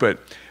book, but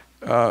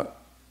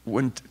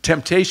when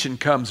temptation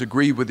comes,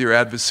 agree with your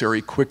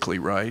adversary quickly,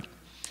 right?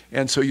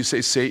 And so you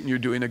say, Satan,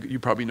 you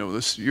probably know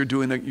this, you're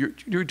doing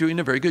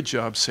a very good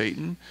job,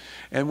 Satan.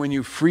 And when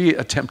you free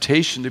a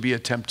temptation to be a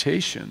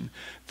temptation,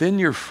 then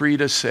you're free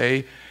to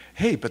say,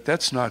 hey, but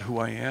that's not who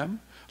I am.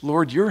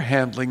 Lord, you're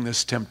handling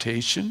this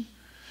temptation.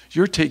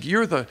 You're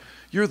the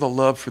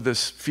love for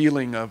this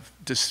feeling of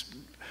this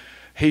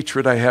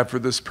hatred I have for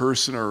this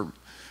person,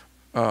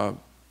 or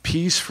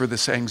peace for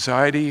this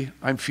anxiety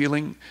I'm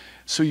feeling.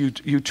 So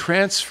you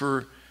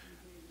transfer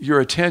your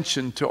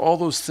attention to all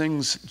those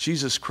things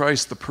Jesus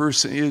Christ, the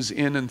person, is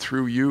in and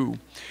through you.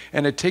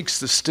 And it takes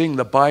the sting,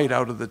 the bite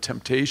out of the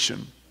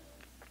temptation.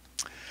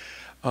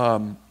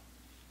 I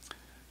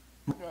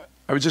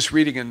was just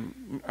reading,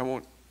 and I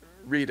won't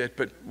read it,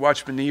 but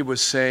Watchman Nee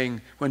was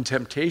saying, when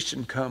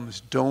temptation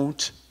comes,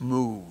 don't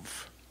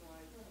move.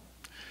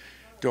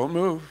 Don't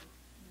move.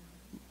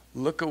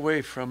 Look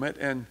away from it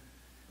and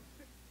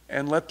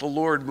let the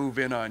Lord move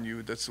in on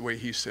you. That's the way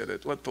he said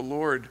it. Let the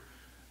Lord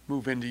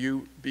move into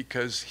you,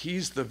 because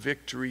he's the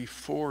victory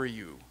for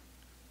you.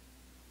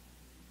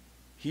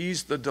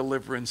 He's the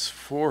deliverance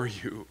for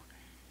you.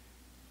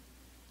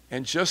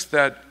 And just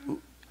that,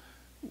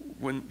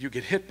 when you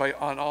get hit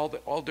on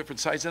all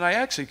different sides, and I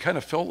actually kind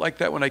of felt like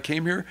that when I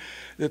came here,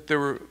 that there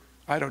were,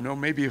 I don't know,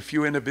 maybe a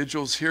few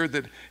individuals here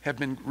that have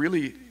been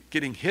really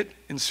getting hit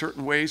in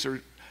certain ways,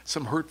 or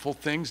some hurtful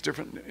things,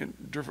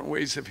 different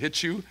ways have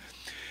hit you.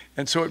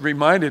 And so it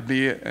reminded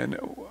me, and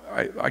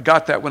I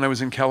got that when I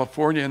was in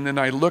California, and then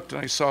I looked and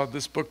I saw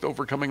this book, The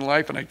Overcoming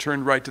Life, and I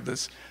turned right to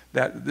this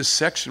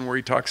section where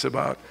he talks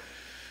about,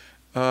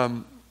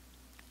 and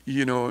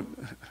it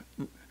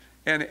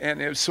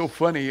was so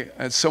funny,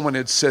 as someone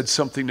had said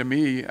something to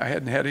me. I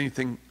hadn't had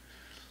anything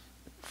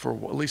for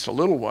at least a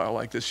little while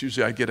like this.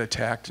 Usually I get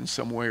attacked in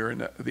some way or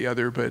the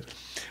other, but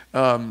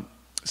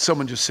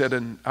someone just said,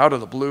 out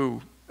of the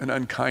blue, an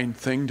unkind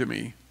thing to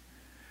me.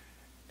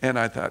 And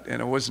I thought,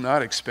 and I was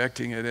not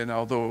expecting it, and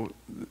although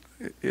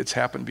it's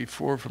happened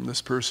before from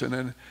this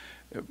person,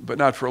 but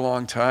not for a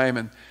long time,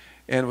 and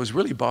it was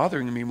really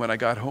bothering me when I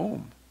got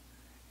home.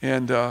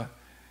 And all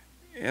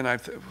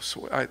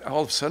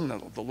of a sudden,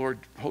 the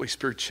Holy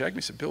Spirit checked me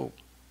and said, Bill,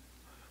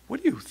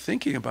 what are you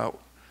thinking about,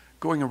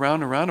 going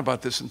around and around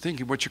about this and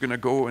thinking what you're going to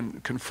go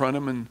and confront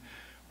him, and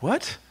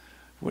what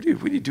are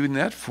you doing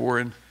that for?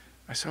 And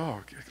I said,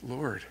 oh,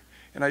 Lord.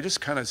 And I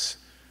just kind of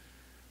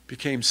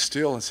became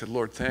still and said,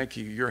 Lord, thank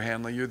you. You're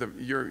handling.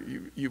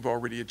 You've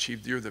already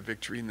achieved. You're the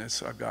victory in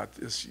this. I've got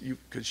this.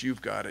 Because you've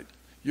got it.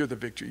 You're the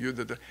victory.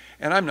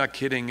 And I'm not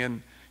kidding.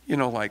 And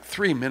like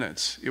 3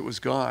 minutes, it was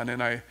gone,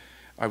 and I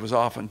was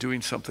off and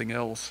doing something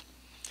else.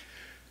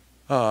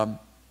 But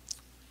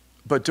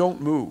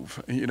don't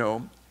move.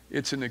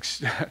 It's an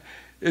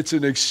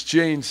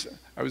exchange.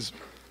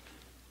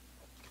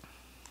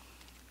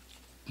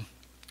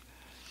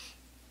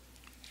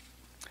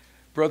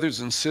 Brothers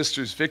and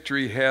sisters,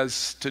 victory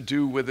has to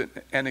do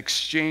with an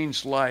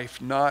exchanged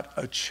life, not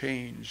a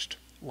changed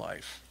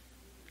life.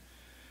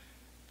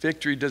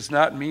 Victory does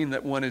not mean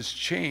that one is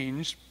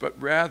changed,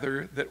 but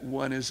rather that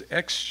one is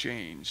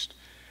exchanged.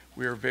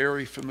 We are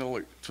very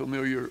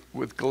familiar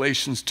with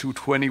Galatians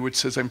 2:20, which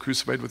says, I'm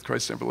crucified with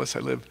Christ, nevertheless I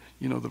live.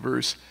 You know the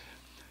verse.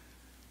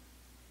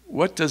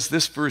 What does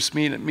this verse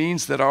mean? It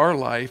means that our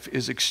life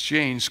is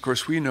exchanged. Of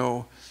course, we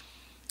know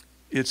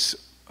it's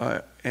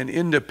an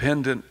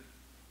independent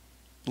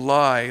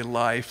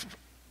life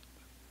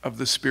of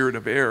the spirit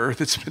of error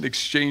that's been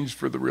exchanged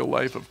for the real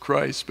life of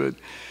Christ. But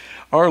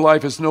our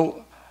life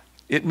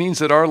it means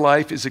that our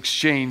life is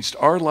exchanged.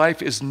 Our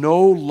life is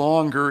no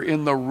longer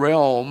in the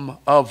realm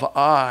of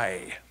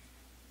I.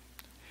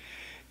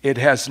 It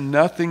has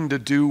nothing to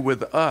do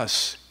with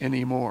us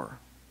anymore.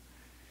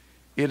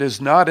 It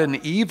is not an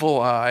evil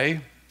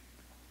I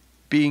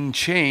being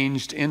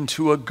changed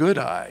into a good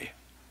I,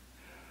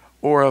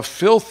 or a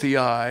filthy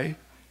I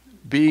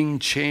being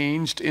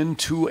changed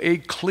into a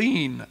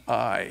clean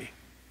I.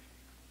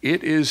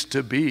 It is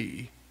to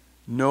be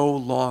no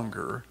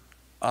longer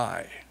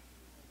I.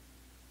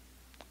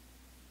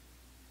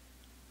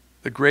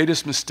 The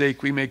greatest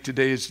mistake we make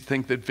today is to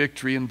think that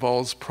victory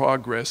involves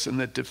progress and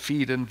that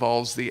defeat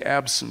involves the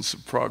absence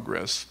of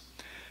progress.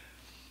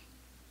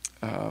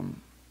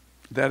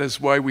 That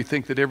is why we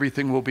think that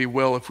everything will be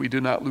well if we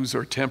do not lose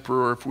our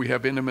temper or if we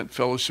have intimate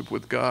fellowship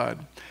with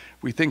God.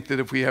 We think that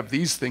if we have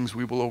these things,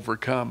 we will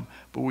overcome.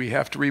 But we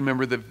have to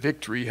remember that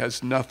victory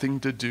has nothing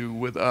to do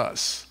with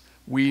us.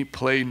 We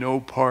play no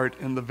part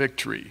in the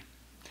victory.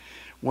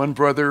 One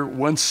brother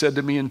once said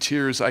to me in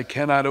tears, "I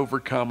cannot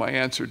overcome." I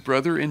answered,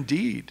 "Brother,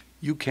 indeed,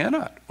 you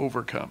cannot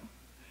overcome."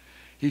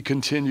 He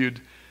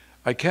continued,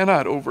 "I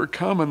cannot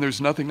overcome, and there's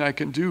nothing I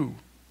can do."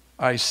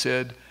 I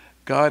said,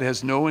 "God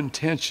has no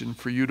intention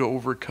for you to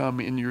overcome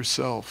in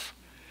yourself.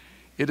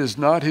 It is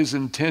not his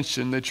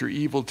intention that your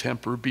evil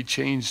temper be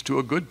changed to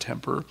a good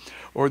temper,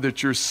 or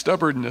that your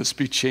stubbornness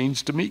be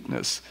changed to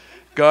meekness.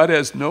 God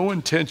has no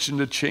intention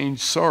to change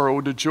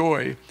sorrow to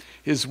joy.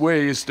 His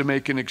way is to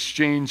make an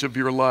exchange of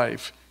your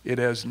life. It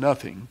has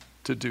nothing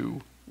to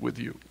do with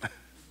you."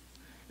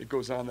 It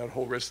goes on, that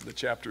whole rest of the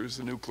chapter is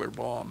the nuclear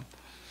bomb.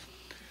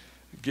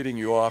 Getting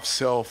you off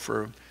self.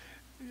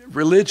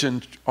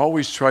 Religion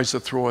always tries to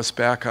throw us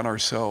back on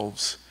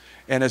ourselves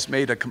and has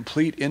made a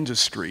complete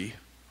industry,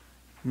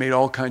 made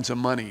all kinds of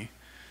money,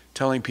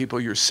 telling people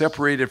you're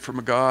separated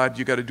from God,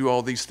 you got to do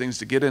all these things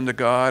to get into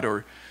God,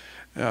 or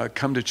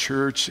come to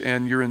church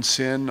and you're in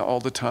sin all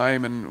the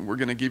time, and we're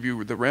going to give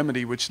you the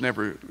remedy which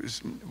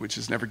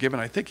is never given.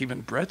 I think even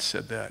Brett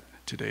said that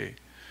today.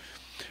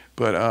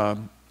 But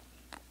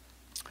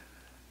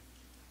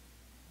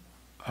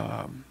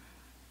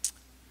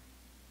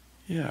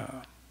yeah,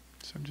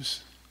 so I'm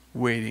just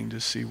waiting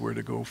to see where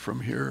to go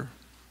from here.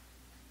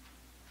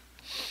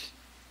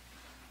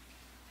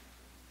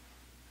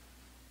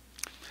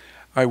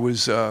 I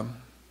was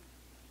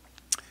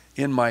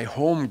in my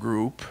home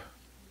group,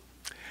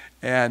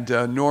 and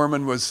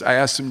Norman I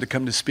asked him to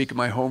come to speak in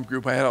my home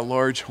group. I had a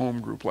large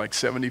home group, like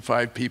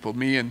 75 people,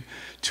 me and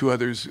two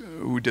others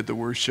who did the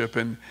worship.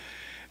 And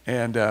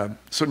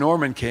so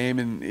Norman came,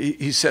 and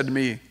he said to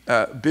me,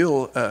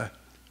 "Bill,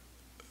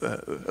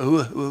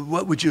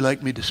 what would you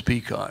like me to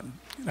speak on?"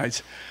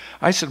 And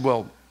I said,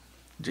 "Well,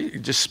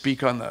 just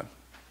speak on the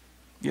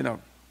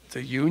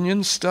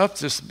union stuff,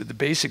 just the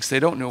basics. They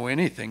don't know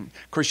anything."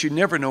 Of course, you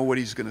never know what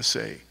he's going to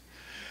say.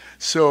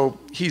 So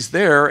he's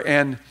there,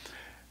 and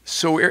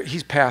so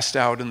he's passed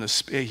out,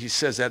 he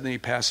says that, and then he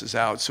passes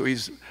out. So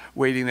he's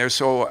waiting there.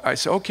 So I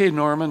said, "Okay,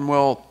 Norman,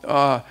 well,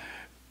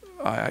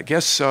 I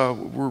guess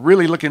we're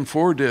really looking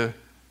forward to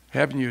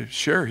having you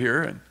share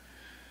here."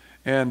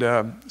 And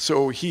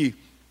so he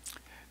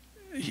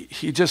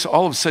just,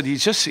 all of a sudden,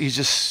 he's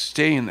just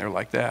staying there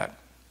like that.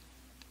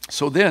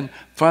 So then,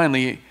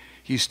 finally,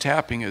 he's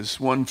tapping his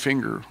one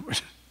finger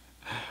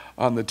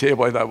on the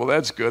table. I thought, well,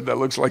 that's good. That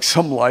looks like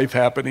some life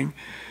happening.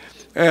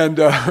 And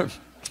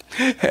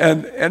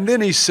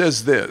then he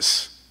says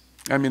this.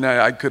 I mean,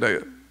 I could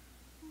have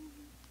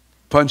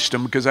punched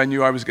him because I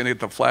knew I was going to get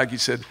the flag.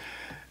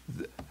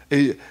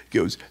 He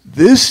goes,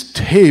 "This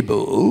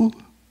table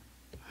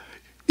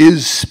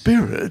is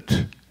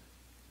spirit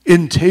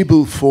in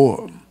table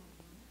form."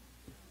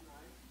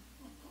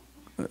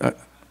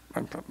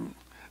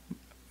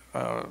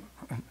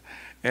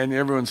 And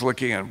everyone's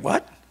looking at,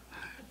 what?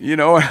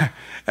 Anyway,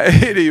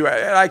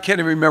 I can't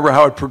even remember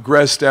how it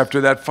progressed after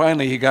that.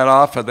 Finally, he got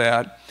off of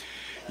that.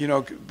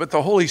 But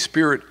the Holy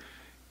Spirit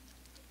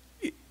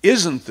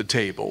isn't the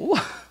table.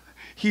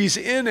 He's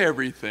in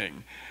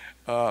everything.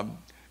 Some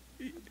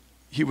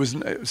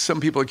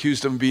people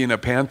accused him of being a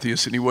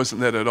pantheist, and he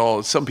wasn't that at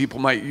all. Some people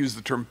might use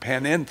the term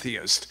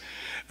panentheist,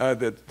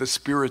 that the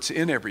Spirit's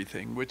in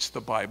everything, which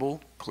the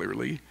Bible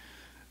clearly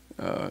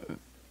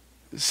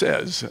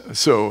says.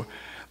 So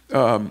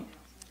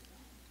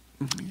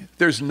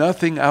there's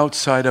nothing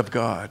outside of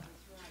God.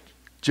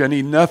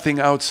 Jenny, nothing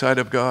outside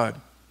of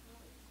God,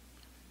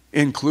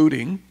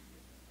 including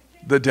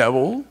the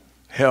devil,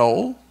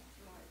 hell,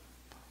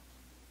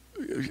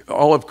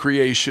 all of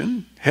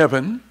creation,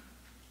 heaven.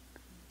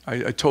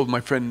 I told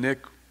my friend Nick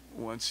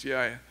once,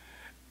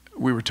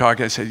 we were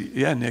talking, I said,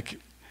 "Yeah, Nick,"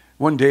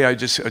 one day it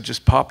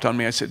just popped on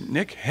me. I said,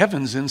 "Nick,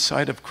 heaven's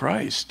inside of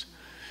Christ."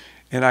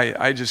 And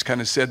I just kind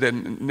of said that,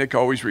 and Nick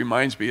always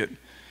reminds me,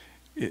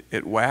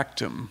 it whacked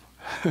him.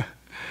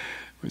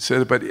 We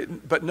said,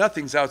 but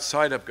nothing's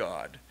outside of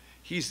God.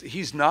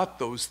 He's not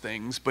those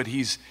things, but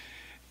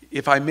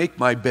if I make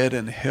my bed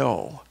in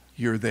hell,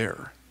 you're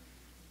there.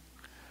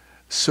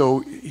 So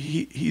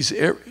he's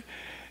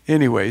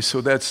anyway. So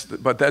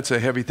that's a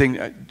heavy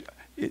thing.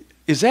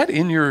 Is that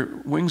in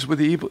your Wings with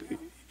the Evil?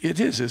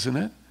 It is, isn't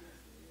it?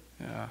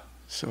 Yeah.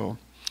 So.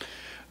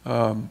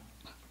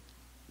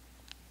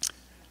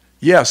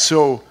 Yeah,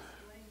 so,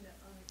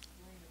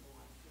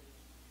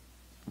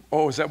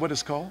 is that what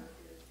it's called?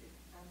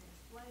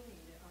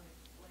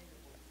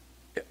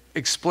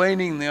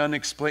 Explaining the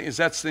unexplainable.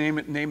 That's the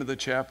name of the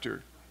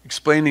chapter.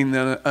 Explaining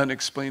the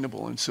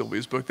unexplainable in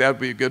Sylvia's book. That would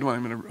be a good one.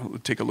 I'm going to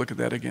take a look at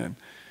that again.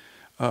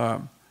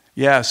 So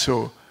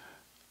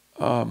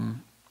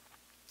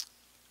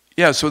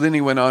then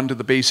he went on to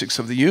the basics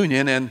of the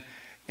union,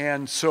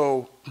 and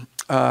so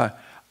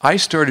I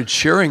started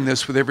sharing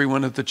this with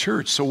everyone at the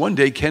church. So one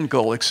day, Ken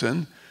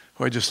Gullickson,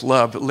 who I just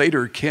love,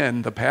 later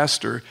Ken, the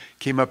pastor,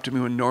 came up to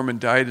me when Norman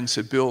died and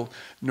said, "Bill,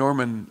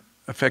 Norman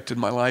affected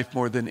my life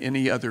more than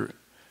any other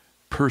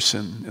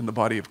person in the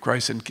body of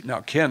Christ. And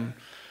now Ken,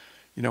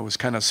 was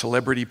kind of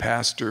celebrity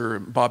pastor.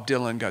 Bob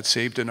Dylan got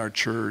saved in our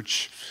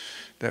church.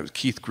 That was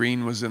Keith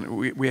Green was in.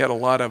 We had a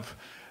lot of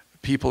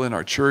people in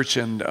our church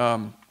and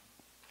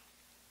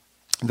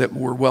that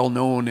were well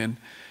known. And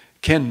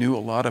Ken knew a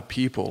lot of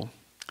people.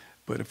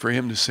 But for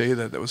him to say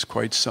that was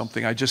quite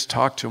something. I just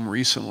talked to him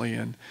recently,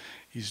 and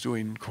he's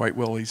doing quite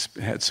well. He's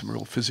had some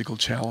real physical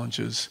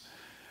challenges.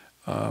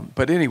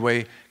 But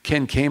anyway,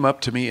 Ken came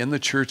up to me in the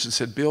church and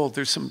said, Bill,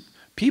 there's some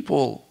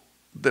people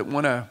that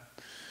want to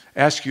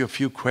ask you a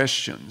few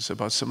questions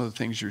about some of the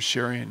things you're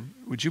sharing.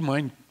 Would you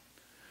mind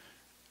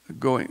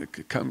go in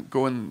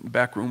the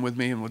back room with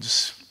me and we'll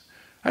just...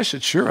 I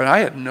said, sure. And I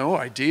had no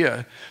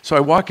idea. So I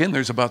walk in,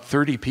 there's about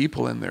 30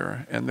 people in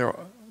there, and they're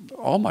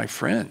all my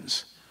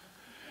friends.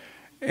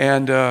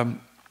 And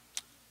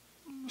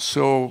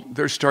so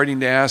they're starting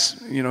to ask,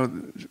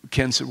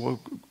 Ken said, well,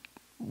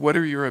 what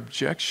are your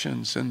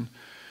objections? And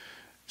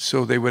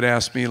so they would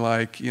ask me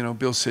like,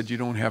 Bill said you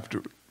don't have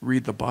to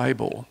read the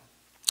Bible.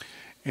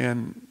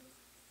 And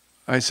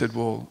I said,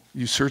 well,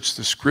 you search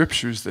the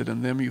scriptures that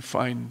in them you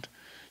find,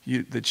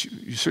 you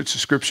search the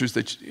scriptures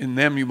that in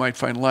them you might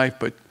find life,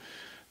 but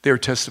they're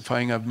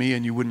testifying of me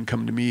and you wouldn't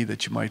come to me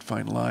that you might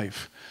find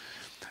life.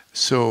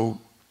 So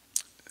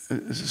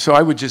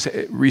I would just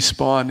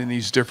respond in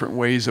these different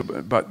ways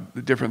about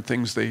the different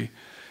things they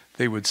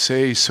would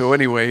say. So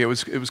anyway, it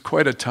was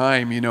quite a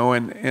time,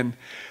 and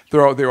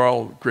they're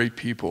all great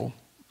people.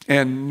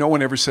 And no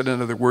one ever said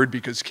another word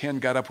because Ken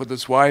got up with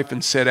his wife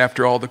and said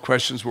after all the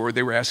questions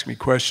they were asking me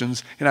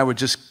questions, and I would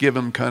just give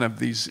them kind of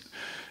these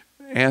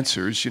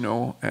answers,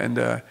 and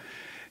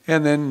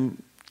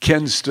then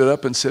Ken stood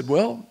up and said,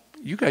 well,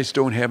 you guys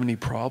don't have any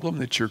problem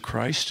that you're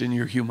Christ in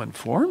your human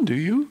form, do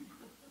you?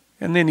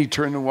 And then he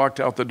turned and walked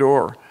out the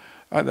door.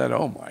 I thought,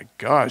 oh my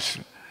gosh.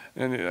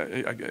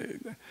 And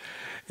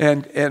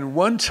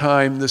one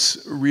time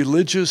this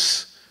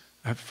religious,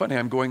 funny,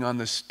 I'm going on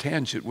this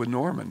tangent with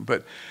Norman,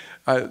 but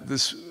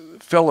this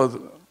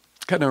fellow,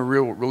 kind of a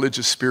real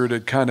religious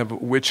spirited, kind of a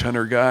witch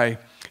hunter guy,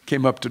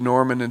 came up to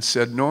Norman and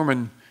said,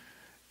 Norman,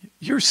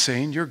 you're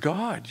saying you're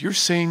God. You're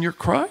saying you're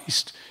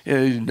Christ.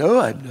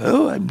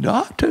 No, I'm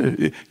not.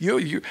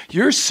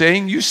 You're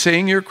saying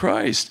you're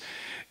Christ.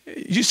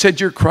 You said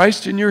you're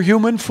Christ in your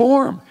human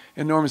form.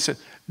 And Norman said,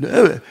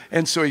 no.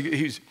 And so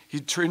he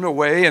turned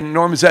away, and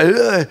Norman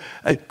said,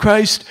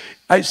 Christ,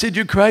 I said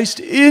you're Christ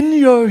in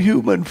your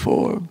human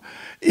form.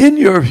 In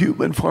your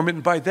human form.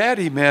 And by that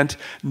he meant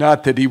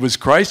not that he was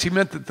Christ. He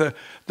meant that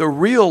the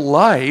real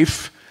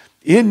life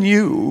in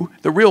you,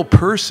 the real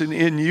person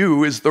in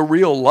you is the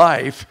real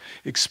life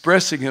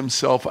expressing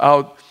himself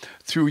out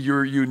through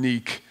your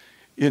unique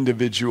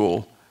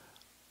individual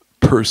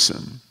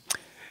person.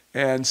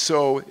 And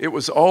so it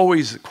was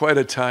always quite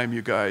a time,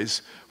 you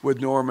guys, with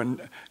Norman.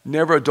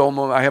 Never a dull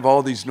moment. I have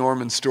all these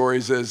Norman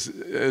stories, as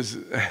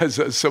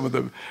some of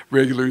the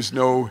regulars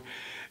know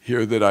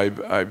here that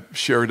I've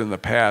shared in the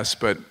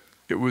past. But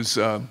it was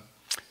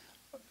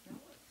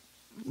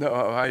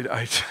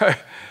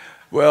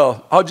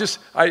well,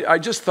 I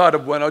just thought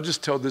of one. I'll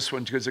just tell this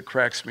one because it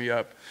cracks me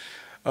up.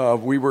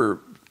 We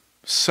were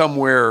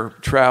somewhere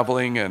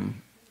traveling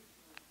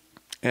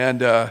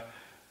and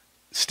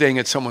staying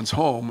at someone's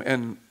home,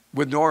 and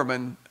with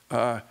Norman,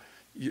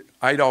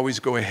 I'd always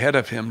go ahead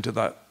of him to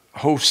the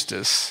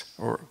hostess,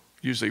 or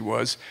usually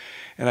was,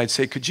 and I'd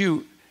say, could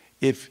you,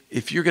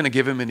 if you're going to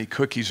give him any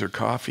cookies or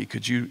coffee,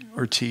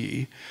 or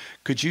tea,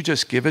 could you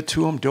just give it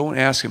to him? Don't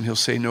ask him, he'll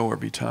say no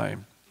every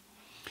time.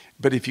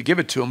 But if you give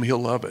it to him, he'll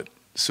love it.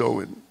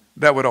 So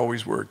that would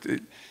always work.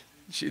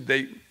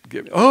 They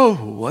give,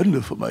 oh,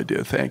 wonderful, my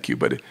dear, thank you.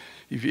 But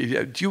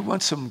do you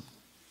want some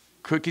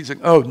cookies?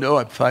 Oh, no,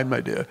 I'm fine,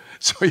 my dear.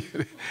 So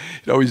you'd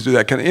always do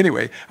that kind of.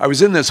 Anyway, I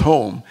was in this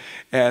home,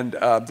 and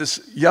this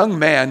young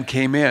man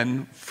came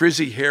in,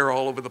 frizzy hair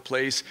all over the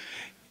place,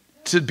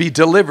 to be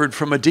delivered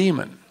from a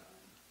demon.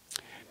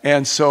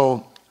 And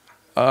so,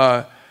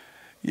 the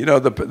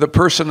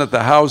person at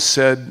the house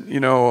said,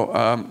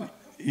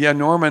 yeah,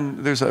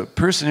 Norman, there's a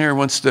person here who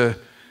wants to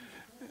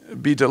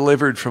be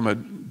delivered from a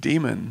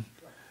demon.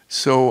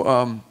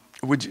 So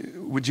would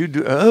you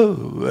do?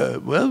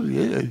 Oh, well,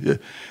 yeah.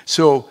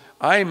 So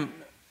I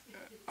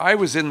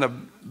was in the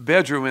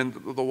bedroom, and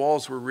the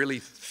walls were really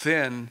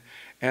thin,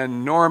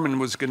 and Norman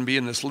was going to be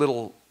in this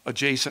little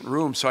adjacent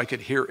room, so I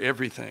could hear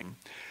everything.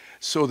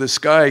 So this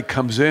guy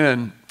comes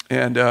in,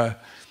 and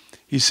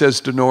he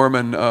says to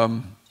Norman,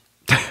 and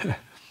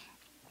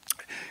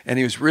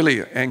he was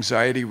really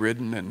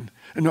anxiety-ridden, and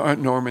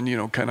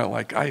Norman, kind of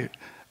like,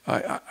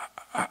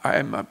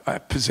 I'm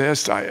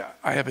possessed. I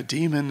have a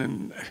demon,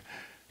 and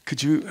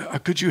could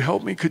you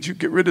help me? Could you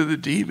get rid of the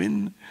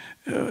demon,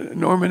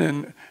 Norman?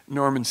 And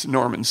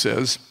Norman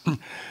says,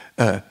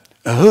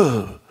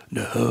 oh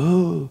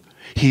no,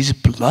 he's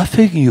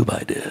bluffing you,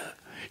 my dear.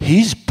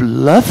 He's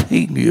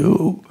bluffing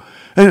you.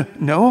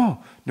 No,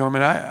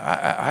 Norman,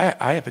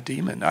 I have a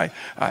demon. I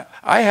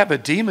have a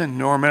demon,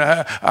 Norman.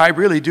 I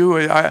really do.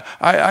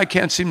 I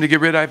can't seem to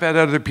get rid of it. I've had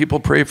other people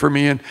pray for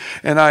me, and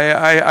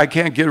I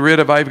can't get rid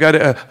of it. I've got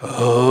to,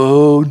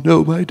 oh,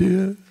 no, my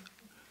dear.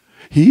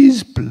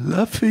 He's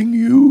bluffing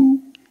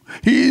you.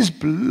 He's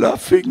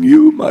bluffing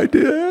you, my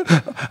dear.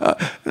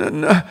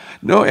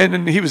 No,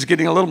 and he was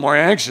getting a little more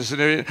anxious.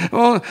 And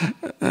oh,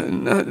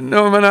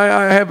 no, man,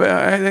 I think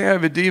I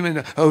have a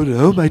demon. Oh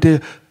no, my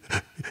dear,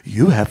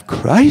 you have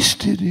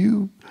Christ in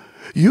you.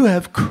 You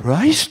have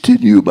Christ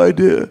in you, my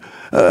dear.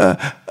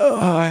 Oh,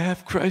 I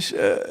have Christ.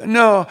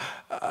 No,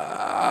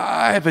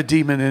 I have a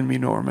demon in me,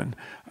 Norman.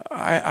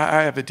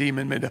 I have a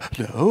demon.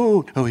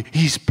 No,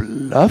 he's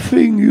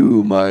bluffing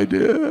you, my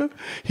dear.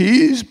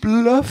 He's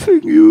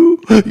bluffing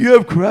you. You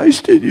have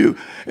Christ in you.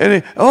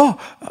 And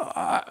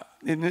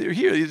and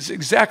here is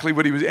exactly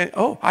what he was.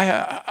 Oh,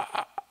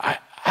 I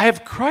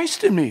have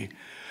Christ in me.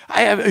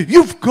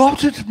 You've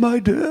got it, my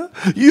dear.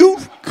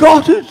 You've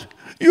got it.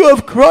 You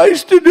have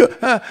Christ in you.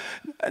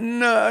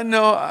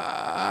 No,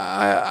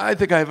 I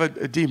think I have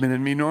a demon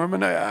in me,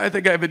 Norman. I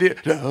think I have a demon.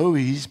 No,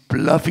 he's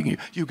bluffing you.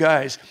 You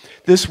guys,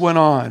 this went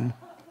on.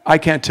 I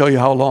can't tell you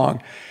how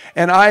long.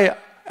 And I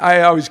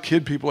always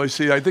kid people. I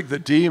think the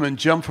demon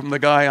jumped from the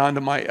guy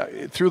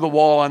through the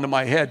wall onto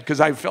my head,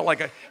 because I felt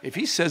like if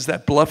he says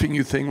that bluffing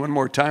you thing one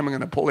more time, I'm going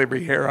to pull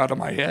every hair out of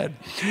my head,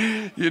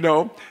 you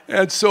know.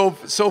 And so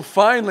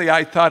finally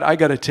I thought I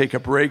got to take a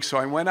break. So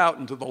I went out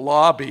into the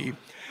lobby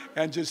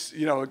and just,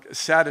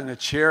 sat in a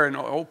chair and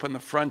opened the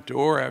front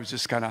door. I was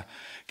just kind of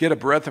get a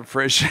breath of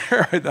fresh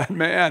air. I thought,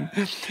 man.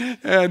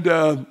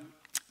 And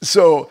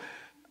so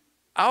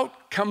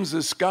out comes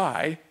this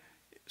guy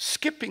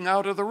skipping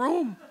out of the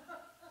room.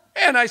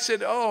 And I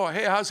said, oh,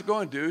 hey, how's it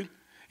going, dude?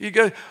 He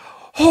goes,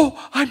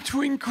 oh, I'm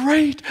doing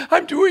great.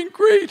 I'm doing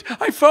great.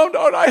 I found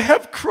out I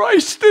have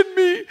Christ in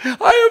me.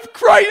 I have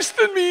Christ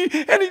in me.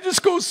 And he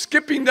just goes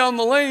skipping down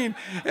the lane.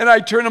 And I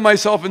turned to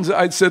myself and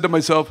I said to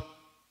myself,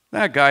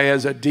 that guy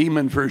has a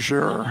demon for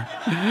sure.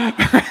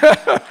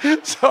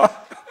 So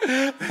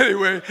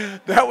anyway,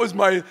 that was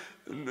my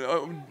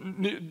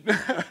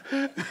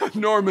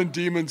Norman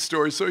demon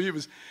story. So he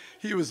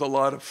was a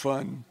lot of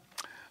fun.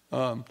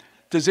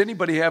 Does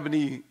anybody have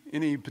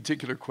any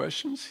particular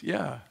questions?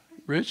 Yeah,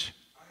 Rich?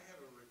 I have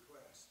a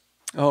request.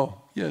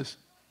 Oh, yes.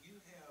 You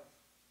have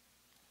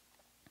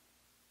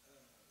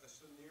a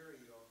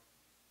scenario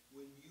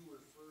when you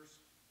were first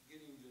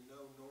getting to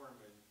know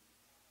Norman,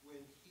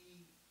 when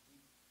he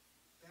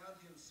found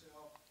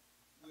himself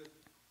with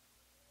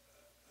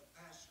a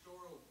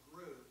pastoral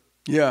group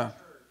in Yeah. the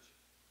church,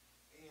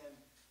 and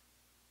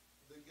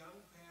the young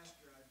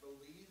pastor, I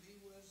believe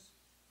he was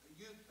a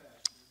youth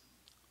pastor,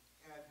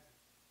 had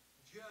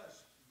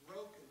just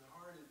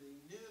broken-hearted. He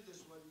knew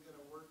this wasn't going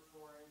to work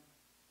for him.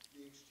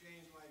 The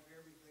exchange life,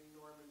 everything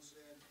Norman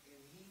said, and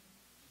he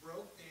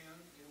broke down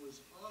and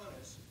was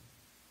honest.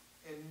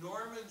 And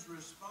Norman's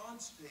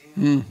response to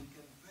him, he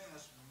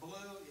confessed,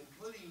 blew,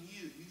 including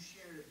you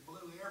shared it,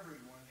 blew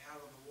everyone out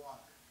of the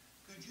water.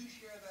 Could you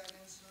share that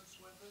instance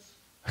with us?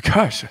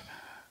 Gosh,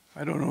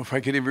 I don't know if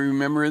I could even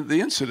remember the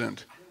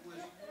incident. It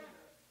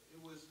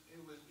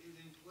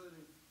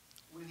included,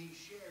 when he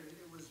shared it,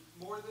 it was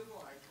more than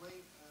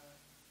likely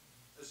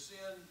a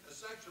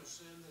sexual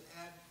sin that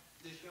had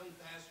this young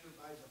pastor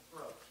by the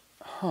throat.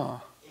 Huh.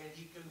 And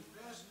he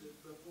confessed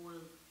it before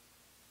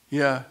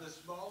Yeah. the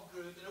small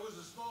group. And it was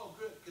a small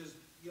group because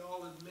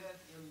y'all had met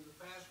in the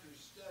pastor's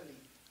study.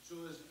 So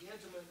it was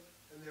intimate,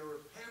 and they were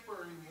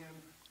peppering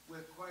him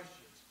with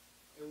questions.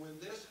 And when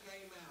this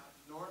came out,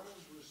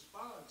 Norman's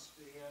response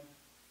to him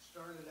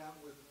started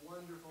out with,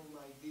 wonderful,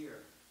 my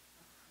dear.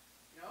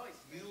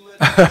 You let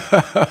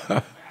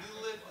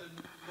the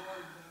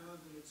Lord know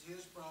that it's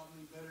his problem.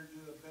 He better do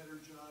a better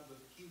job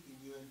of keeping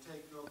you and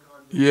take no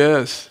condemnation.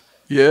 Yes.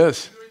 Do you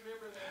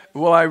remember that?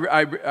 Well,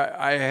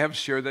 I have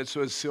shared that.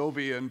 So has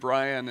Sylvia and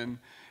Brian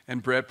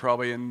and Brett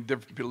probably, and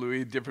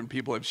different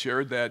people have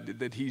shared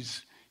that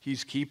he's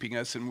keeping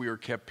us, and we are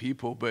kept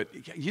people. But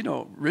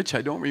Rich,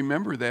 I don't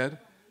remember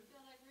that.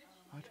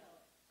 What?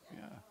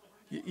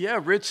 Yeah. Yeah,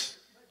 Rich.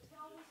 But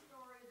tell the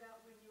story about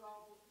when you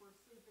all were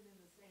sleeping in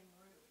the same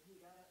room. He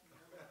got up and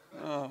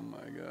Oh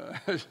my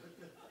gosh.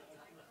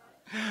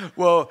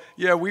 Well,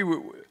 yeah, we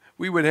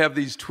would have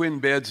these twin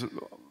beds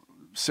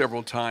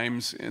several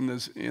times in the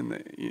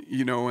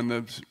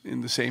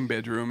same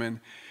bedroom, and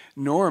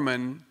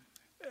Norman,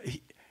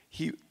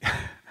 he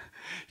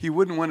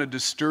wouldn't want to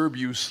disturb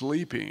you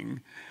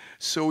sleeping,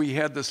 so he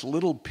had this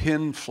little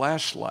pin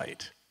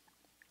flashlight.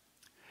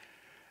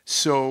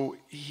 So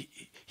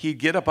he'd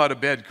get up out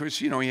of bed because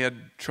he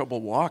had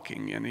trouble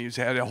walking and he's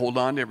had to hold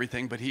on to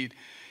everything, but he's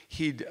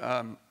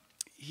going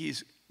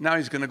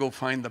to go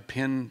find the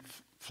pin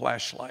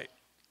flashlight.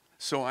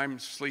 So I'm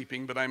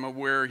sleeping, but I'm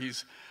aware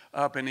he's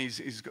up and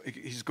he's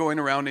going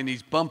around and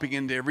he's bumping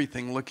into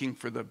everything looking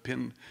for the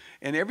pin,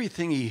 and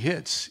everything he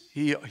hits,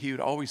 he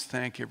would always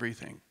thank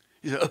everything.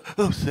 He said,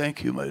 oh,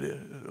 thank you, my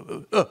dear.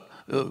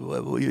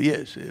 Well,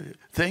 yes,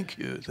 thank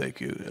you.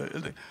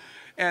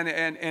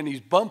 and he's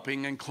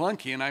bumping and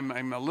clunky, and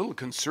I'm a little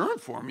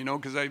concerned for him,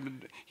 because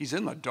he's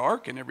in the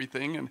dark and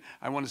everything, and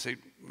I want to say,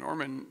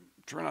 Norman,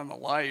 turn on the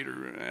light,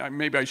 or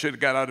maybe I should have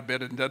got out of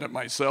bed and done it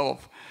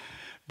myself.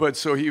 But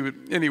so he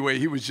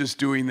was just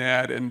doing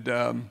that, and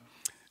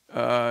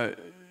and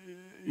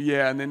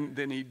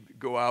then he'd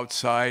go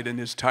outside, and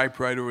his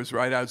typewriter was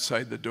right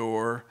outside the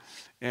door,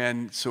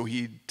 and so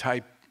he'd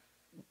type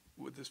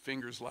with his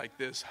fingers like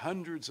this,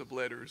 hundreds of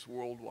letters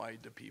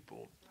worldwide to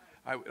people.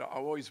 I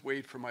always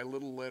wait for my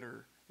little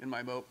letter in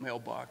my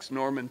mailbox,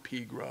 Norman P.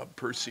 Grubb,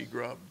 Percy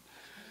Grubb.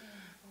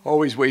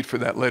 Always wait for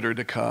that letter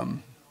to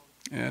come.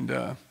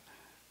 And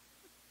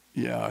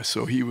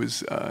so he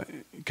was,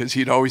 because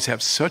he'd always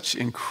have such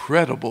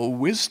incredible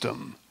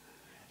wisdom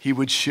he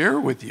would share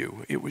with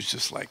you. It was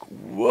just like,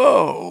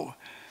 whoa.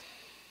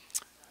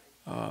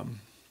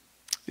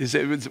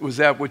 Was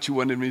that what you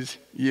wanted me to?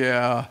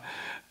 Yeah.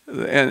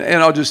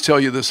 And I'll just tell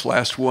you this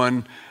last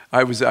one.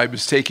 I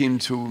was taking him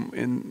to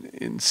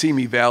in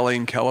Simi Valley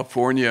in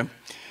California,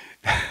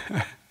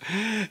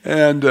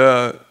 and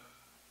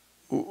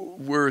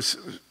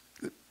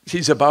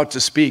he's about to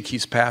speak.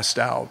 He's passed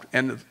out,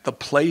 and the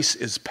place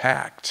is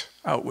packed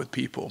out with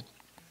people.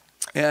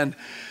 And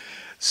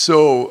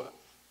so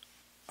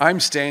I'm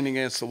standing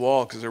against the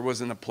wall because there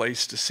wasn't a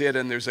place to sit,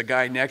 and there's a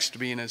guy next to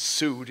me in his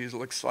suit. He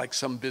looks like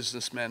some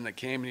businessman that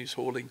came, and he's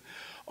holding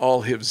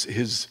all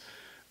his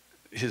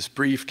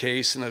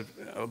briefcase and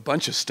a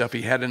bunch of stuff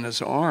he had in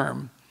his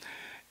arm.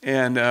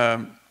 And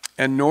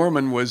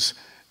Norman was,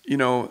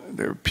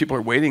 people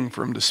are waiting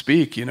for him to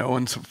speak,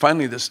 and so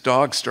finally this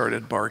dog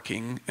started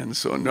barking, and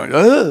so,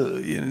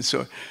 and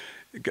so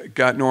it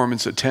got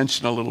Norman's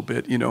attention a little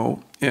bit,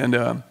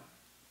 and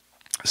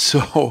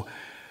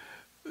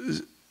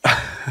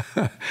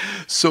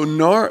so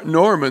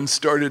Norman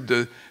started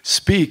to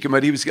speak,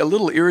 but he was a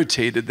little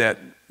irritated that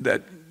day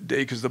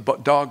because the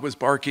dog was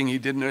barking. He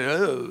didn't,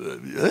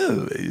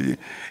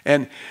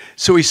 and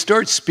so he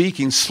starts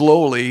speaking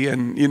slowly,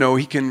 and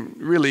he can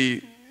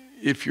really,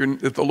 if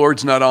the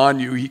Lord's not on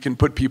you, he can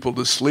put people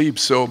to sleep.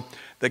 So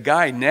the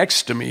guy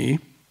next to me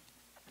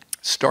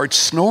starts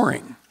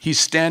snoring. He's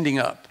standing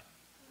up,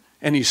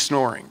 and he's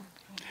snoring,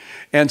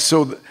 and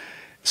so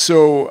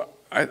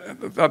I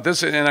thought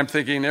this, and I'm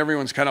thinking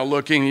everyone's kind of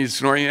looking. He's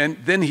snoring, and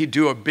then he'd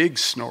do a big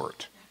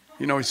snort,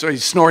 so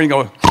he's snoring,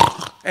 going.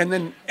 And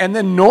then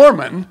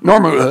Norman,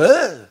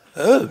 the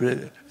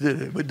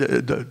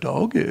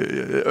dog.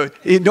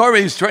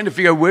 He's trying to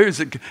figure out where is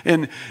it,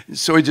 and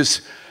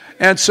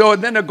so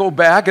then he'll go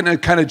back and then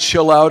kind of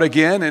chill out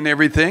again and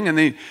everything, and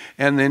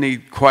then he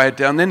quiet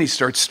down. Then he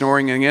starts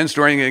snoring again,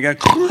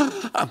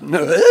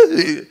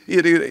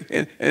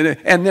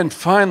 and then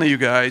finally, you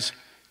guys,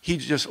 he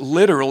just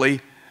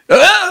literally,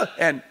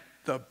 and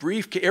the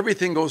briefcase,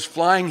 everything goes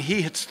flying.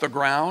 He hits the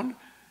ground.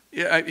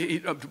 Yeah,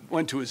 he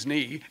went to his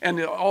knee,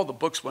 and all the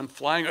books went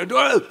flying.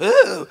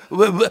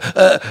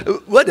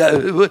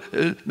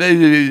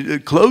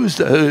 Closed.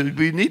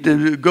 We need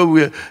to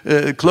go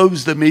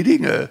close the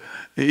meeting.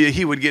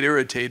 He would get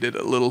irritated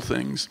at little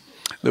things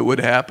that would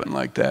happen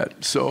like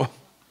that. So,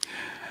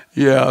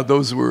 yeah,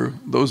 those were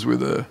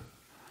the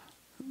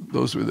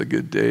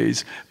good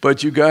days.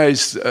 But you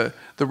guys, the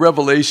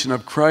revelation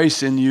of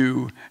Christ in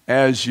you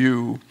as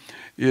you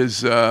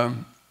is,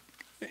 and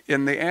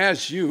the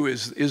as you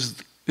is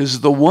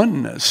the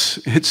oneness.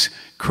 It's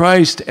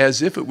Christ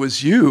as if it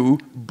was you,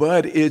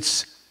 but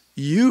it's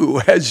you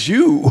as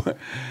you.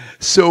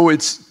 So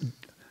it's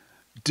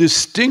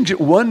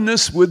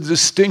oneness with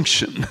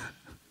distinction.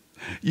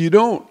 You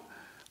don't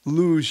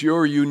lose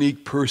your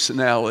unique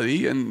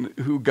personality and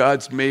who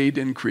God's made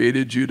and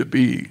created you to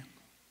be.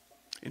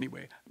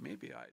 Anyway, maybe